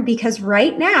important because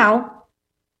right now,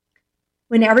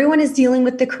 when everyone is dealing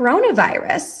with the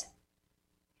coronavirus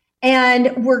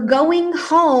and we're going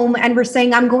home and we're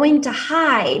saying, I'm going to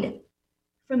hide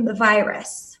from the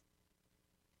virus,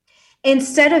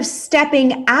 instead of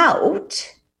stepping out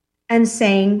and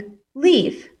saying,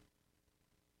 leave,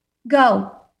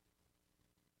 go,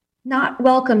 not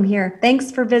welcome here,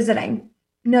 thanks for visiting,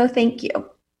 no thank you.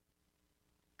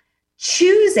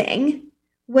 Choosing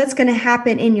what's going to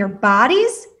happen in your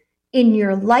bodies, in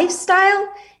your lifestyle,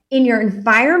 in your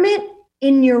environment,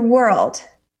 in your world.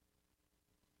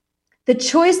 The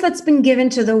choice that's been given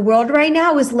to the world right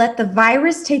now is let the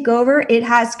virus take over. It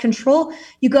has control.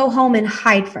 You go home and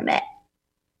hide from it.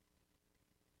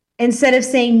 Instead of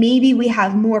saying, maybe we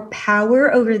have more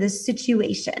power over this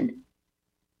situation.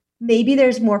 Maybe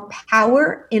there's more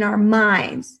power in our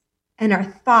minds and our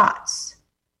thoughts.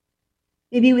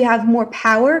 Maybe we have more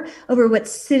power over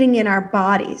what's sitting in our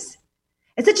bodies.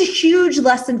 It's such a huge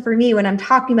lesson for me when I'm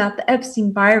talking about the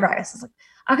Epstein-Barr virus. It's like,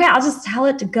 okay, I'll just tell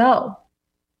it to go.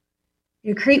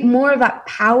 You create more of that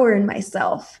power in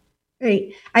myself,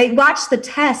 right? I watch the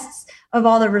tests of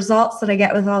all the results that I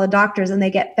get with all the doctors, and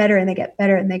they get better and they get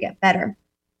better and they get better.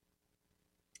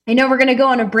 I know we're going to go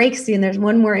on a break soon. There's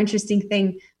one more interesting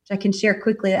thing which I can share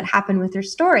quickly that happened with her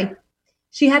story.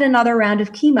 She had another round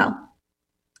of chemo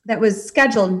that was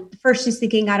scheduled. First, she's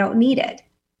thinking, I don't need it.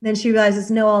 Then she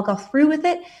realizes, no, I'll go through with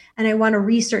it, and I want to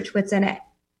research what's in it.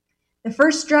 The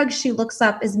first drug she looks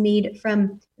up is made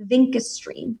from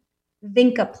Vincastream,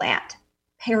 Vinca plant,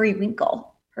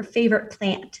 periwinkle, her favorite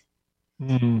plant.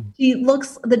 Mm-hmm. She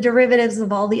looks the derivatives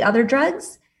of all the other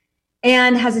drugs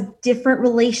and has a different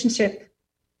relationship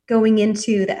going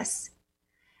into this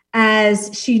as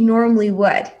she normally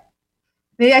would.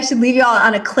 Maybe I should leave you all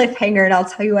on a cliffhanger and I'll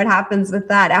tell you what happens with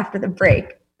that after the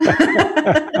break.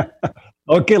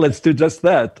 Okay, let's do just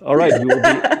that. All right, we will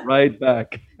be right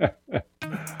back.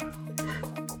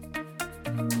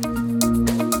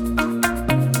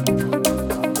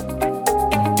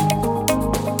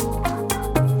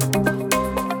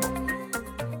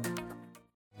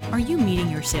 Are you meeting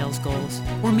your sales goals?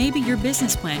 Or maybe your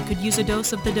business plan could use a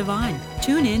dose of the divine.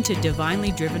 Tune in to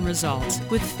Divinely Driven Results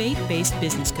with faith-based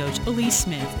business coach Elise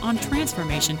Smith on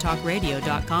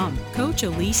TransformationTalkRadio.com. Coach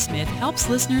Elise Smith helps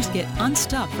listeners get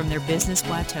unstuck from their business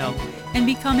plateau and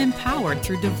become empowered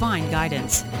through divine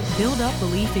guidance. Build up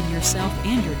belief in yourself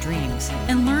and your dreams,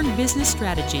 and learn business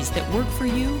strategies that work for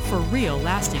you for real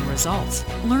lasting results.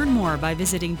 Learn more by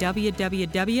visiting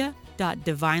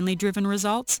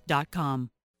www.divinelydrivenresults.com.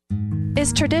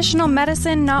 Is traditional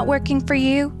medicine not working for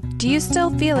you? Do you still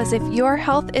feel as if your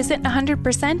health isn't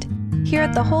 100%? Here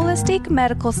at the Holistic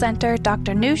Medical Center,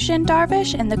 Dr. Nushin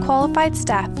Darvish and the qualified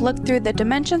staff look through the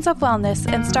dimensions of wellness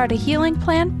and start a healing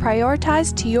plan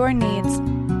prioritized to your needs.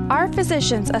 Our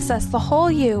physicians assess the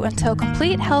whole you until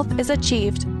complete health is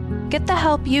achieved. Get the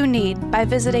help you need by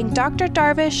visiting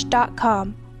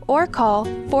drdarvish.com or call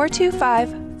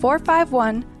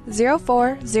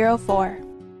 425-451-0404.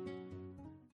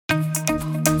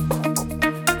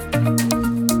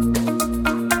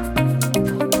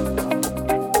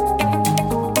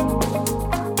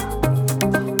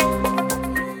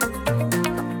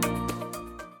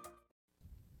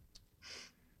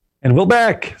 And we're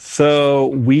back. So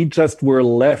we just were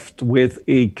left with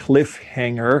a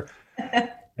cliffhanger.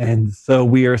 And so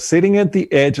we are sitting at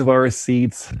the edge of our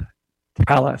seats.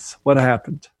 Tell us what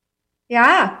happened.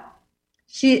 Yeah.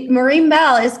 Maureen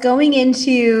Bell is going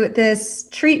into this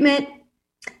treatment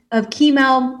of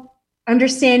chemo,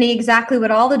 understanding exactly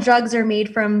what all the drugs are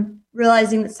made from,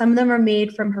 realizing that some of them are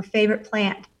made from her favorite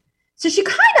plant. So she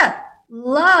kind of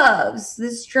loves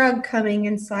this drug coming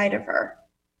inside of her.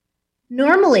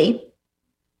 Normally,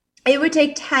 it would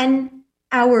take 10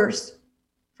 hours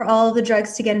for all the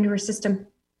drugs to get into her system.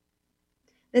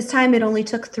 This time it only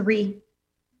took 3.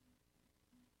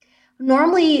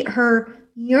 Normally her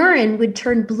urine would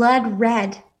turn blood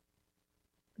red.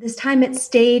 This time it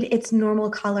stayed its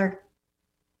normal color.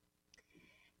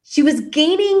 She was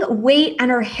gaining weight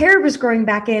and her hair was growing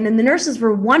back in, and the nurses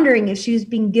were wondering if she was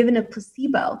being given a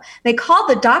placebo. They called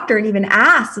the doctor and even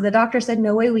asked, so the doctor said,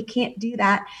 no way, we can't do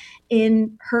that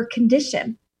in her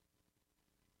condition.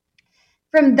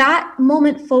 From that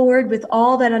moment forward, with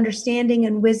all that understanding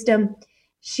and wisdom,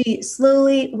 she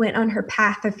slowly went on her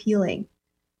path of healing.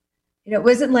 It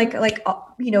wasn't like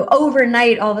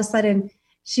overnight, all of a sudden,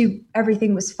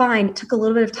 everything was fine. It took a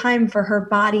little bit of time for her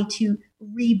body to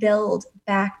rebuild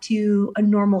back to a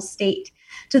normal state,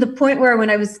 to the point where when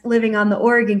I was living on the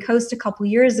Oregon coast a couple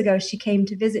years ago, she came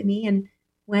to visit me and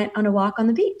went on a walk on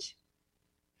the beach.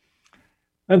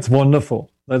 That's wonderful.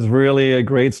 That's really a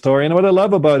great story. And what I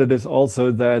love about it is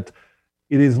also that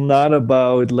it is not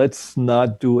about, let's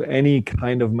not do any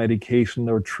kind of medication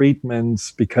or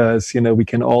treatments because, we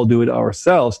can all do it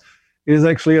ourselves. It is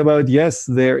actually about, yes,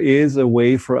 there is a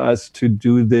way for us to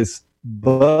do this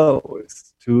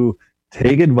both, to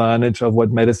take advantage of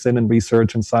what medicine and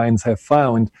research and science have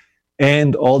found,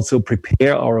 and also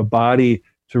prepare our body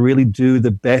to really do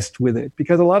the best with it.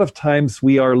 Because a lot of times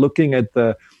we are looking at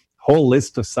the whole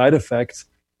list of side effects,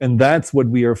 and that's what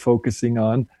we are focusing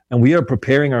on. And we are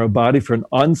preparing our body for an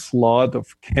onslaught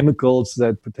of chemicals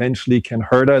that potentially can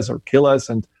hurt us or kill us.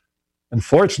 And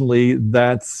unfortunately,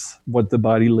 that's what the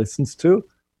body listens to,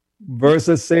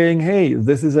 versus saying, hey,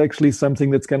 this is actually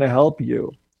something that's going to help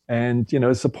you and,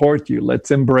 support you. Let's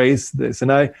embrace this.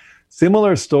 And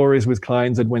similar stories with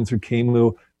clients that went through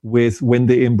chemo with when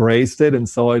they embraced it and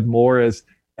saw it more as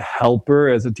a helper,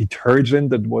 as a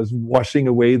detergent that was washing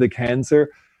away the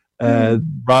cancer,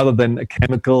 rather than a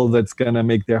chemical that's going to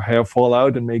make their hair fall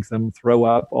out and make them throw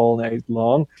up all night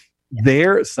long. Yeah.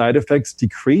 Their side effects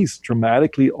decreased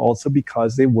dramatically also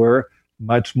because they were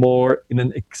much more in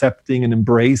an accepting and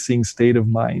embracing state of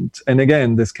mind. And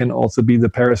again, this can also be the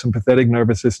parasympathetic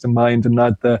nervous system mind and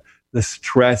not the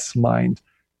stress mind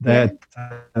that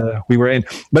we were in.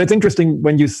 But it's interesting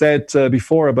when you said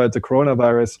before about the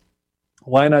coronavirus,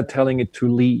 why not telling it to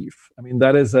leave? I mean,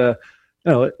 that is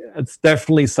it's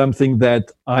definitely something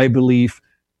that I believe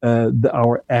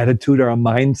our attitude, our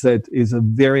mindset is a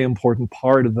very important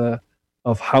part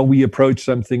of how we approach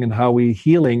something and how we're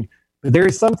healing. But there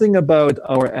is something about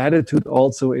our attitude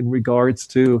also in regards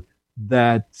to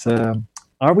that.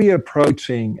 Are we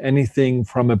approaching anything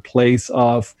from a place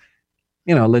of,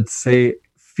 let's say,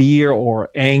 fear or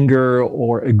anger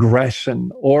or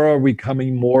aggression, or are we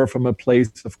coming more from a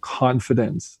place of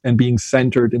confidence and being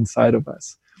centered inside of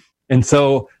us? And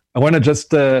so I want to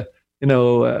just,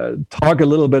 talk a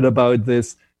little bit about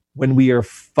this. When we are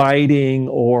fighting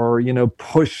or,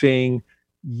 pushing,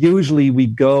 usually we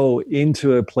go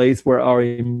into a place where our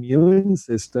immune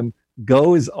system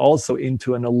goes also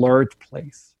into an alert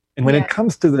place. And when it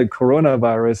comes to the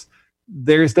coronavirus,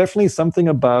 there's definitely something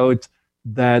about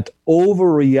that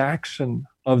overreaction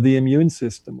of the immune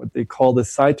system, what they call the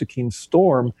cytokine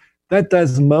storm, that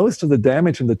does most of the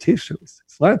damage in the tissues.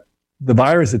 It's not the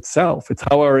virus itself, it's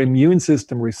how our immune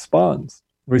system responds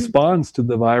to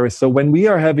the virus. So when we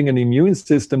are having an immune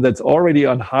system that's already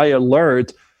on high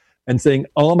alert and saying,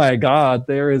 oh my God,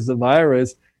 there is a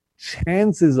virus,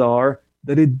 chances are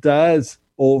that it does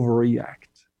overreact.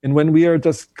 And when we are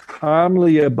just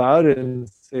calmly about it and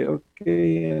say,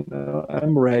 okay,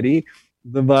 I'm ready,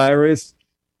 the virus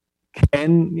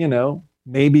can,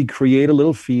 maybe create a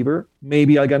little fever,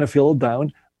 maybe I'm going to feel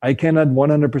down. I cannot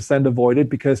 100% avoid it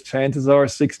because chances are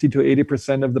 60 to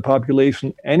 80% of the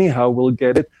population anyhow will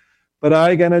get it. But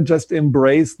I'm going to just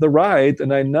embrace the ride.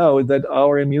 And I know that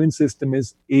our immune system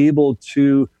is able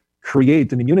to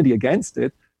create an immunity against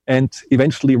it and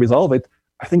eventually resolve it.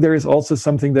 I think there is also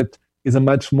something that is a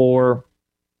much more,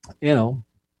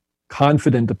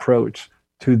 confident approach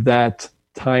to that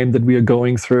time that we are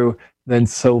going through than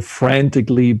so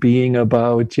frantically being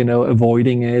about,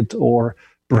 avoiding it or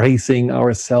bracing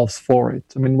ourselves for it.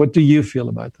 I mean, what do you feel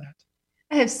about that?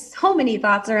 I have so many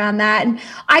thoughts around that. And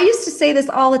I used to say this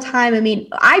all the time. I mean,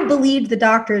 I believed the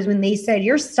doctors when they said,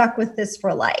 you're stuck with this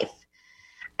for life.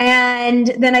 And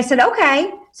then I said, okay.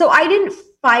 So I didn't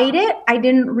fight it. I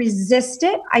didn't resist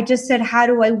it. I just said, how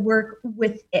do I work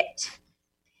with it?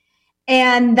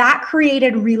 And that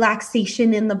created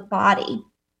relaxation in the body,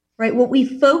 right? What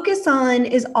we focus on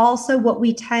is also what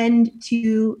we tend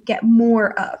to get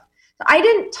more of. So I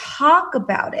didn't talk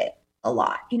about it. a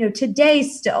lot. Today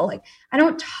still, like, I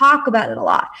don't talk about it a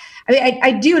lot. I mean,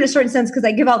 I do in a certain sense because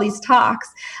I give all these talks.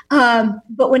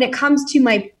 But when it comes to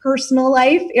my personal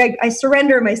life, I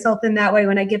surrender myself in that way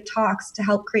when I give talks to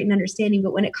help create an understanding.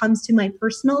 But when it comes to my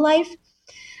personal life,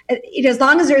 as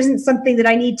long as there isn't something that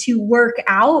I need to work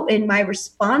out in my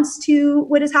response to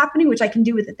what is happening, which I can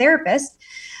do with a therapist,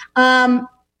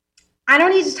 I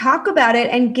don't need to talk about it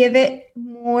and give it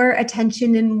more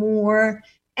attention and more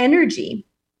energy.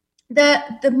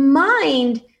 The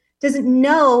mind doesn't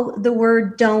know the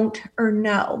word don't or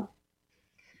no.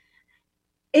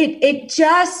 It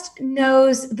just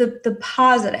knows the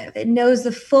positive. It knows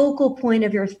the focal point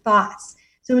of your thoughts.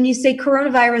 So when you say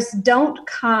coronavirus, don't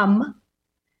come,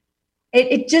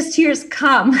 it just hears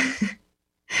come.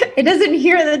 It doesn't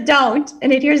hear the don't,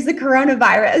 and it hears the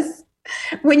coronavirus.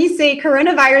 When you say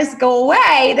coronavirus, go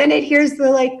away, then it hears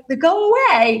the go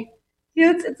away.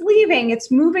 It's leaving,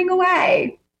 it's moving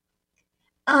away.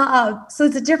 So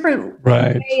it's a different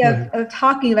way of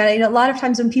talking about it. A lot of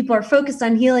times when people are focused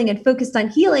on healing,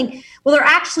 well, they're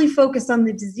actually focused on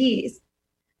the disease.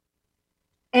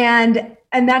 And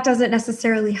that doesn't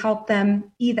necessarily help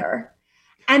them either.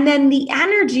 And then the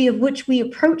energy of which we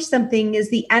approach something is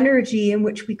the energy in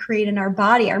which we create in our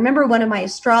body. I remember one of my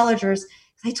astrologers,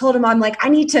 I told him, I'm like, I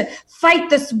need to fight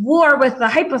this war with the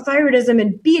hypothyroidism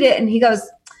and beat it. And he goes,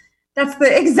 that's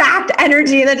the exact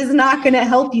energy that is not going to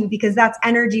help you, because that's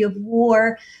energy of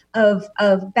war, of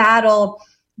battle.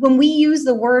 When we use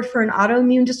the word for an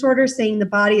autoimmune disorder, saying the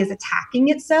body is attacking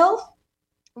itself,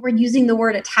 we're using the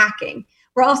word attacking.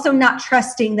 We're also not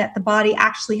trusting that the body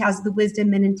actually has the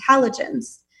wisdom and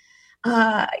intelligence,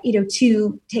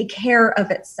 to take care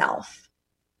of itself.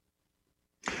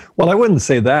 Well, I wouldn't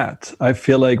say that. I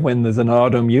feel like when there's an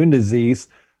autoimmune disease,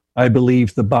 I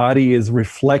believe the body is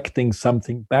reflecting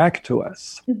something back to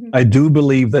us. Mm-hmm. I do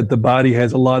believe that the body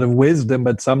has a lot of wisdom,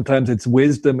 but sometimes its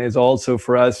wisdom is also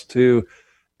for us to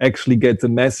actually get the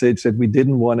message that we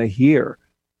didn't want to hear.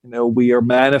 We are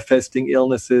manifesting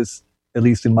illnesses, at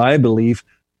least in my belief,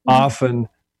 often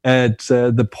at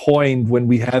the point when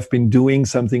we have been doing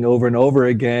something over and over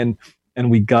again, and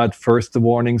we got first the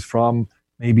warnings from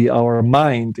maybe our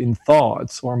mind in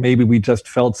thoughts, or maybe we just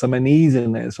felt some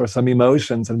uneasiness or some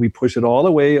emotions, and we push it all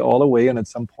away, and at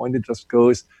some point it just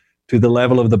goes to the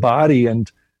level of the body,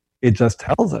 and it just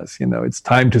tells us, it's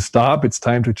time to stop, it's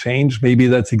time to change. Maybe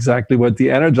that's exactly what the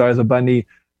Energizer Bunny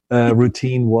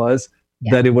routine was,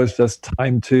 that it was just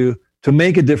time to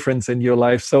make a difference in your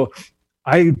life. So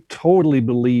I totally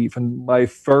believe, and my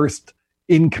first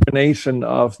incarnation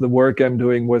of the work I'm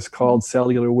doing was called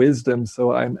Cellular Wisdom.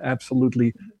 So I'm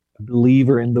absolutely a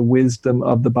believer in the wisdom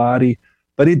of the body,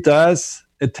 but it does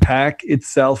attack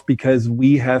itself because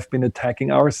we have been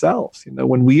attacking ourselves.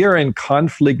 When we are in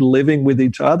conflict living with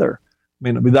each other,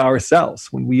 with ourselves,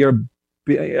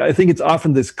 I think it's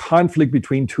often this conflict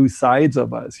between two sides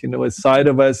of us, a side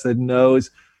of us that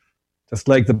knows, just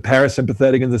like the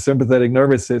parasympathetic and the sympathetic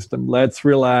nervous system, let's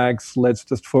relax, let's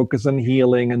just focus on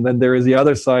healing. And then there is the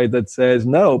other side that says,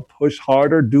 no, push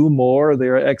harder, do more.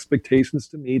 There are expectations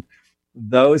to meet.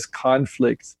 Those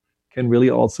conflicts can really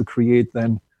also create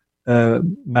then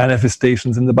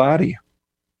manifestations in the body.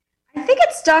 I think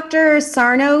it's Dr.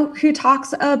 Sarno who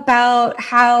talks about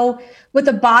how what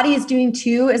the body is doing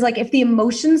too is like, if the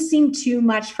emotions seem too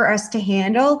much for us to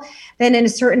handle, then in a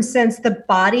certain sense, the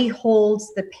body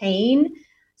holds the pain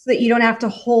so that you don't have to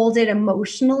hold it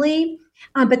emotionally.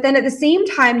 But then at the same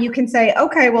time, you can say,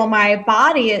 okay, well, my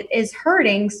body is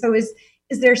hurting. So is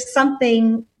there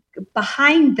something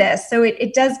behind this? So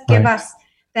it does give us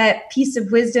that piece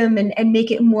of wisdom and make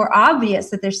it more obvious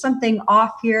that there's something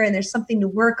off here and there's something to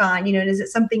work on. Is it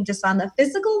something just on the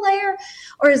physical layer,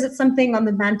 or is it something on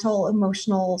the mental,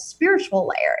 emotional, spiritual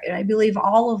layer? And I believe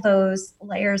all of those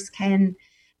layers can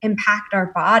impact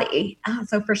our body.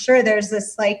 So for sure, there's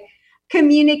this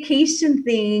communication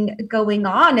thing going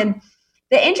on. And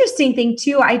the interesting thing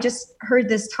too, I just heard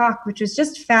this talk, which was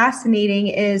just fascinating,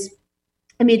 is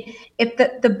if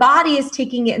the body is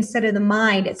taking it instead of the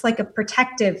mind, it's like a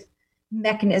protective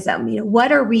mechanism.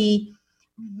 What are we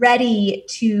ready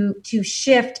to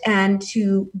shift and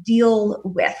to deal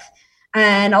with?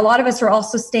 And a lot of us are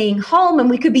also staying home,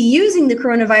 and we could be using the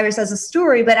coronavirus as a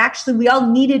story, but actually we all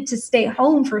needed to stay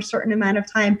home for a certain amount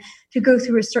of time to go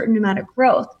through a certain amount of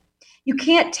growth. You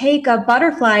can't take a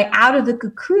butterfly out of the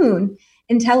cocoon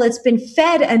until it's been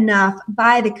fed enough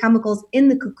by the chemicals in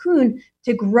the cocoon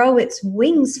to grow its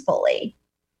wings fully.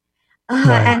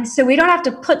 And so we don't have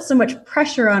to put so much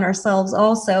pressure on ourselves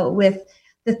also with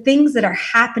the things that are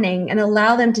happening, and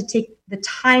allow them to take the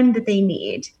time that they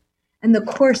need and the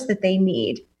course that they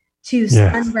need to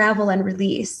unravel and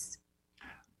release.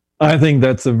 I think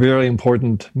that's a very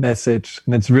important message.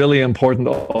 And it's really important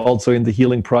also in the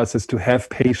healing process to have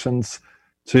patience,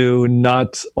 to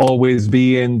not always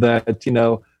be in that,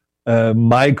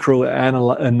 micro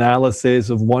analysis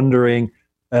of wondering,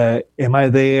 am I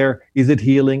there? Is it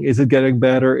healing? Is it getting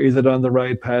better? Is it on the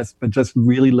right path? But just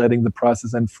really letting the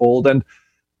process unfold. And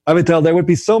I would tell there would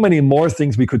be so many more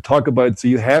things we could talk about. So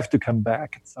you have to come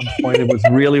back at some point. It was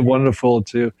really wonderful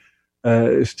to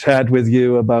chat with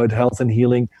you about health and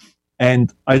healing.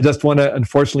 And I just want to,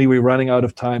 unfortunately, we're running out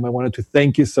of time. I wanted to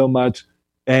thank you so much.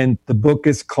 And the book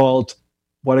is called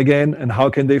what again? And how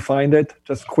can they find it?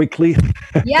 Just quickly.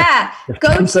 Yeah.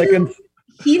 Go to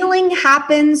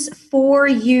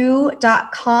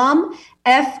healinghappensforyou.com,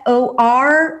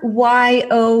 FORYOU.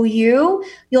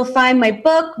 You'll find my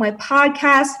book, my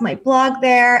podcast, my blog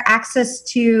there, access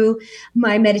to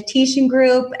my meditation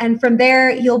group. And from there,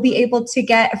 you'll be able to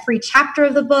get a free chapter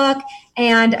of the book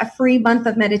and a free month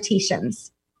of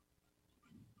meditations.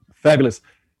 Fabulous.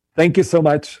 Thank you so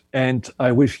much. And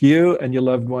I wish you and your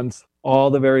loved ones all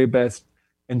the very best.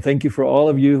 And thank you for all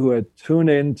of you who are tuned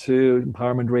in to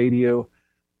Empowerment Radio.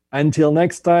 Until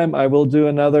next time, I will do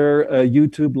another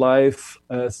YouTube Live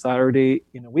Saturday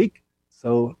in a week.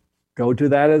 So go to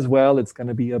that as well. It's going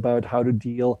to be about how to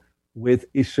deal with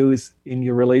issues in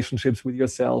your relationships with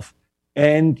yourself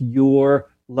and your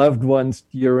loved ones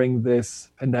during this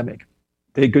pandemic.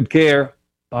 Take good care.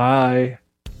 Bye.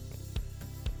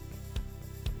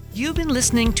 You've been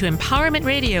listening to Empowerment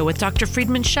Radio with Dr.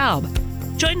 Friedemann Schaub.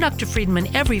 Join Dr.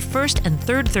 Friedemann every first and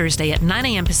third Thursday at 9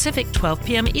 a.m. Pacific, 12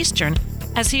 p.m. Eastern,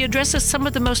 as he addresses some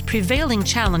of the most prevailing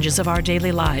challenges of our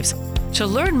daily lives. To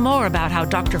learn more about how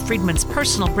Dr. Friedman's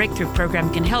personal breakthrough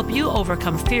program can help you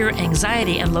overcome fear,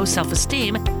 anxiety, and low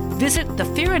self-esteem, visit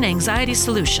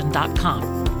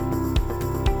thefearandanxietysolution.com.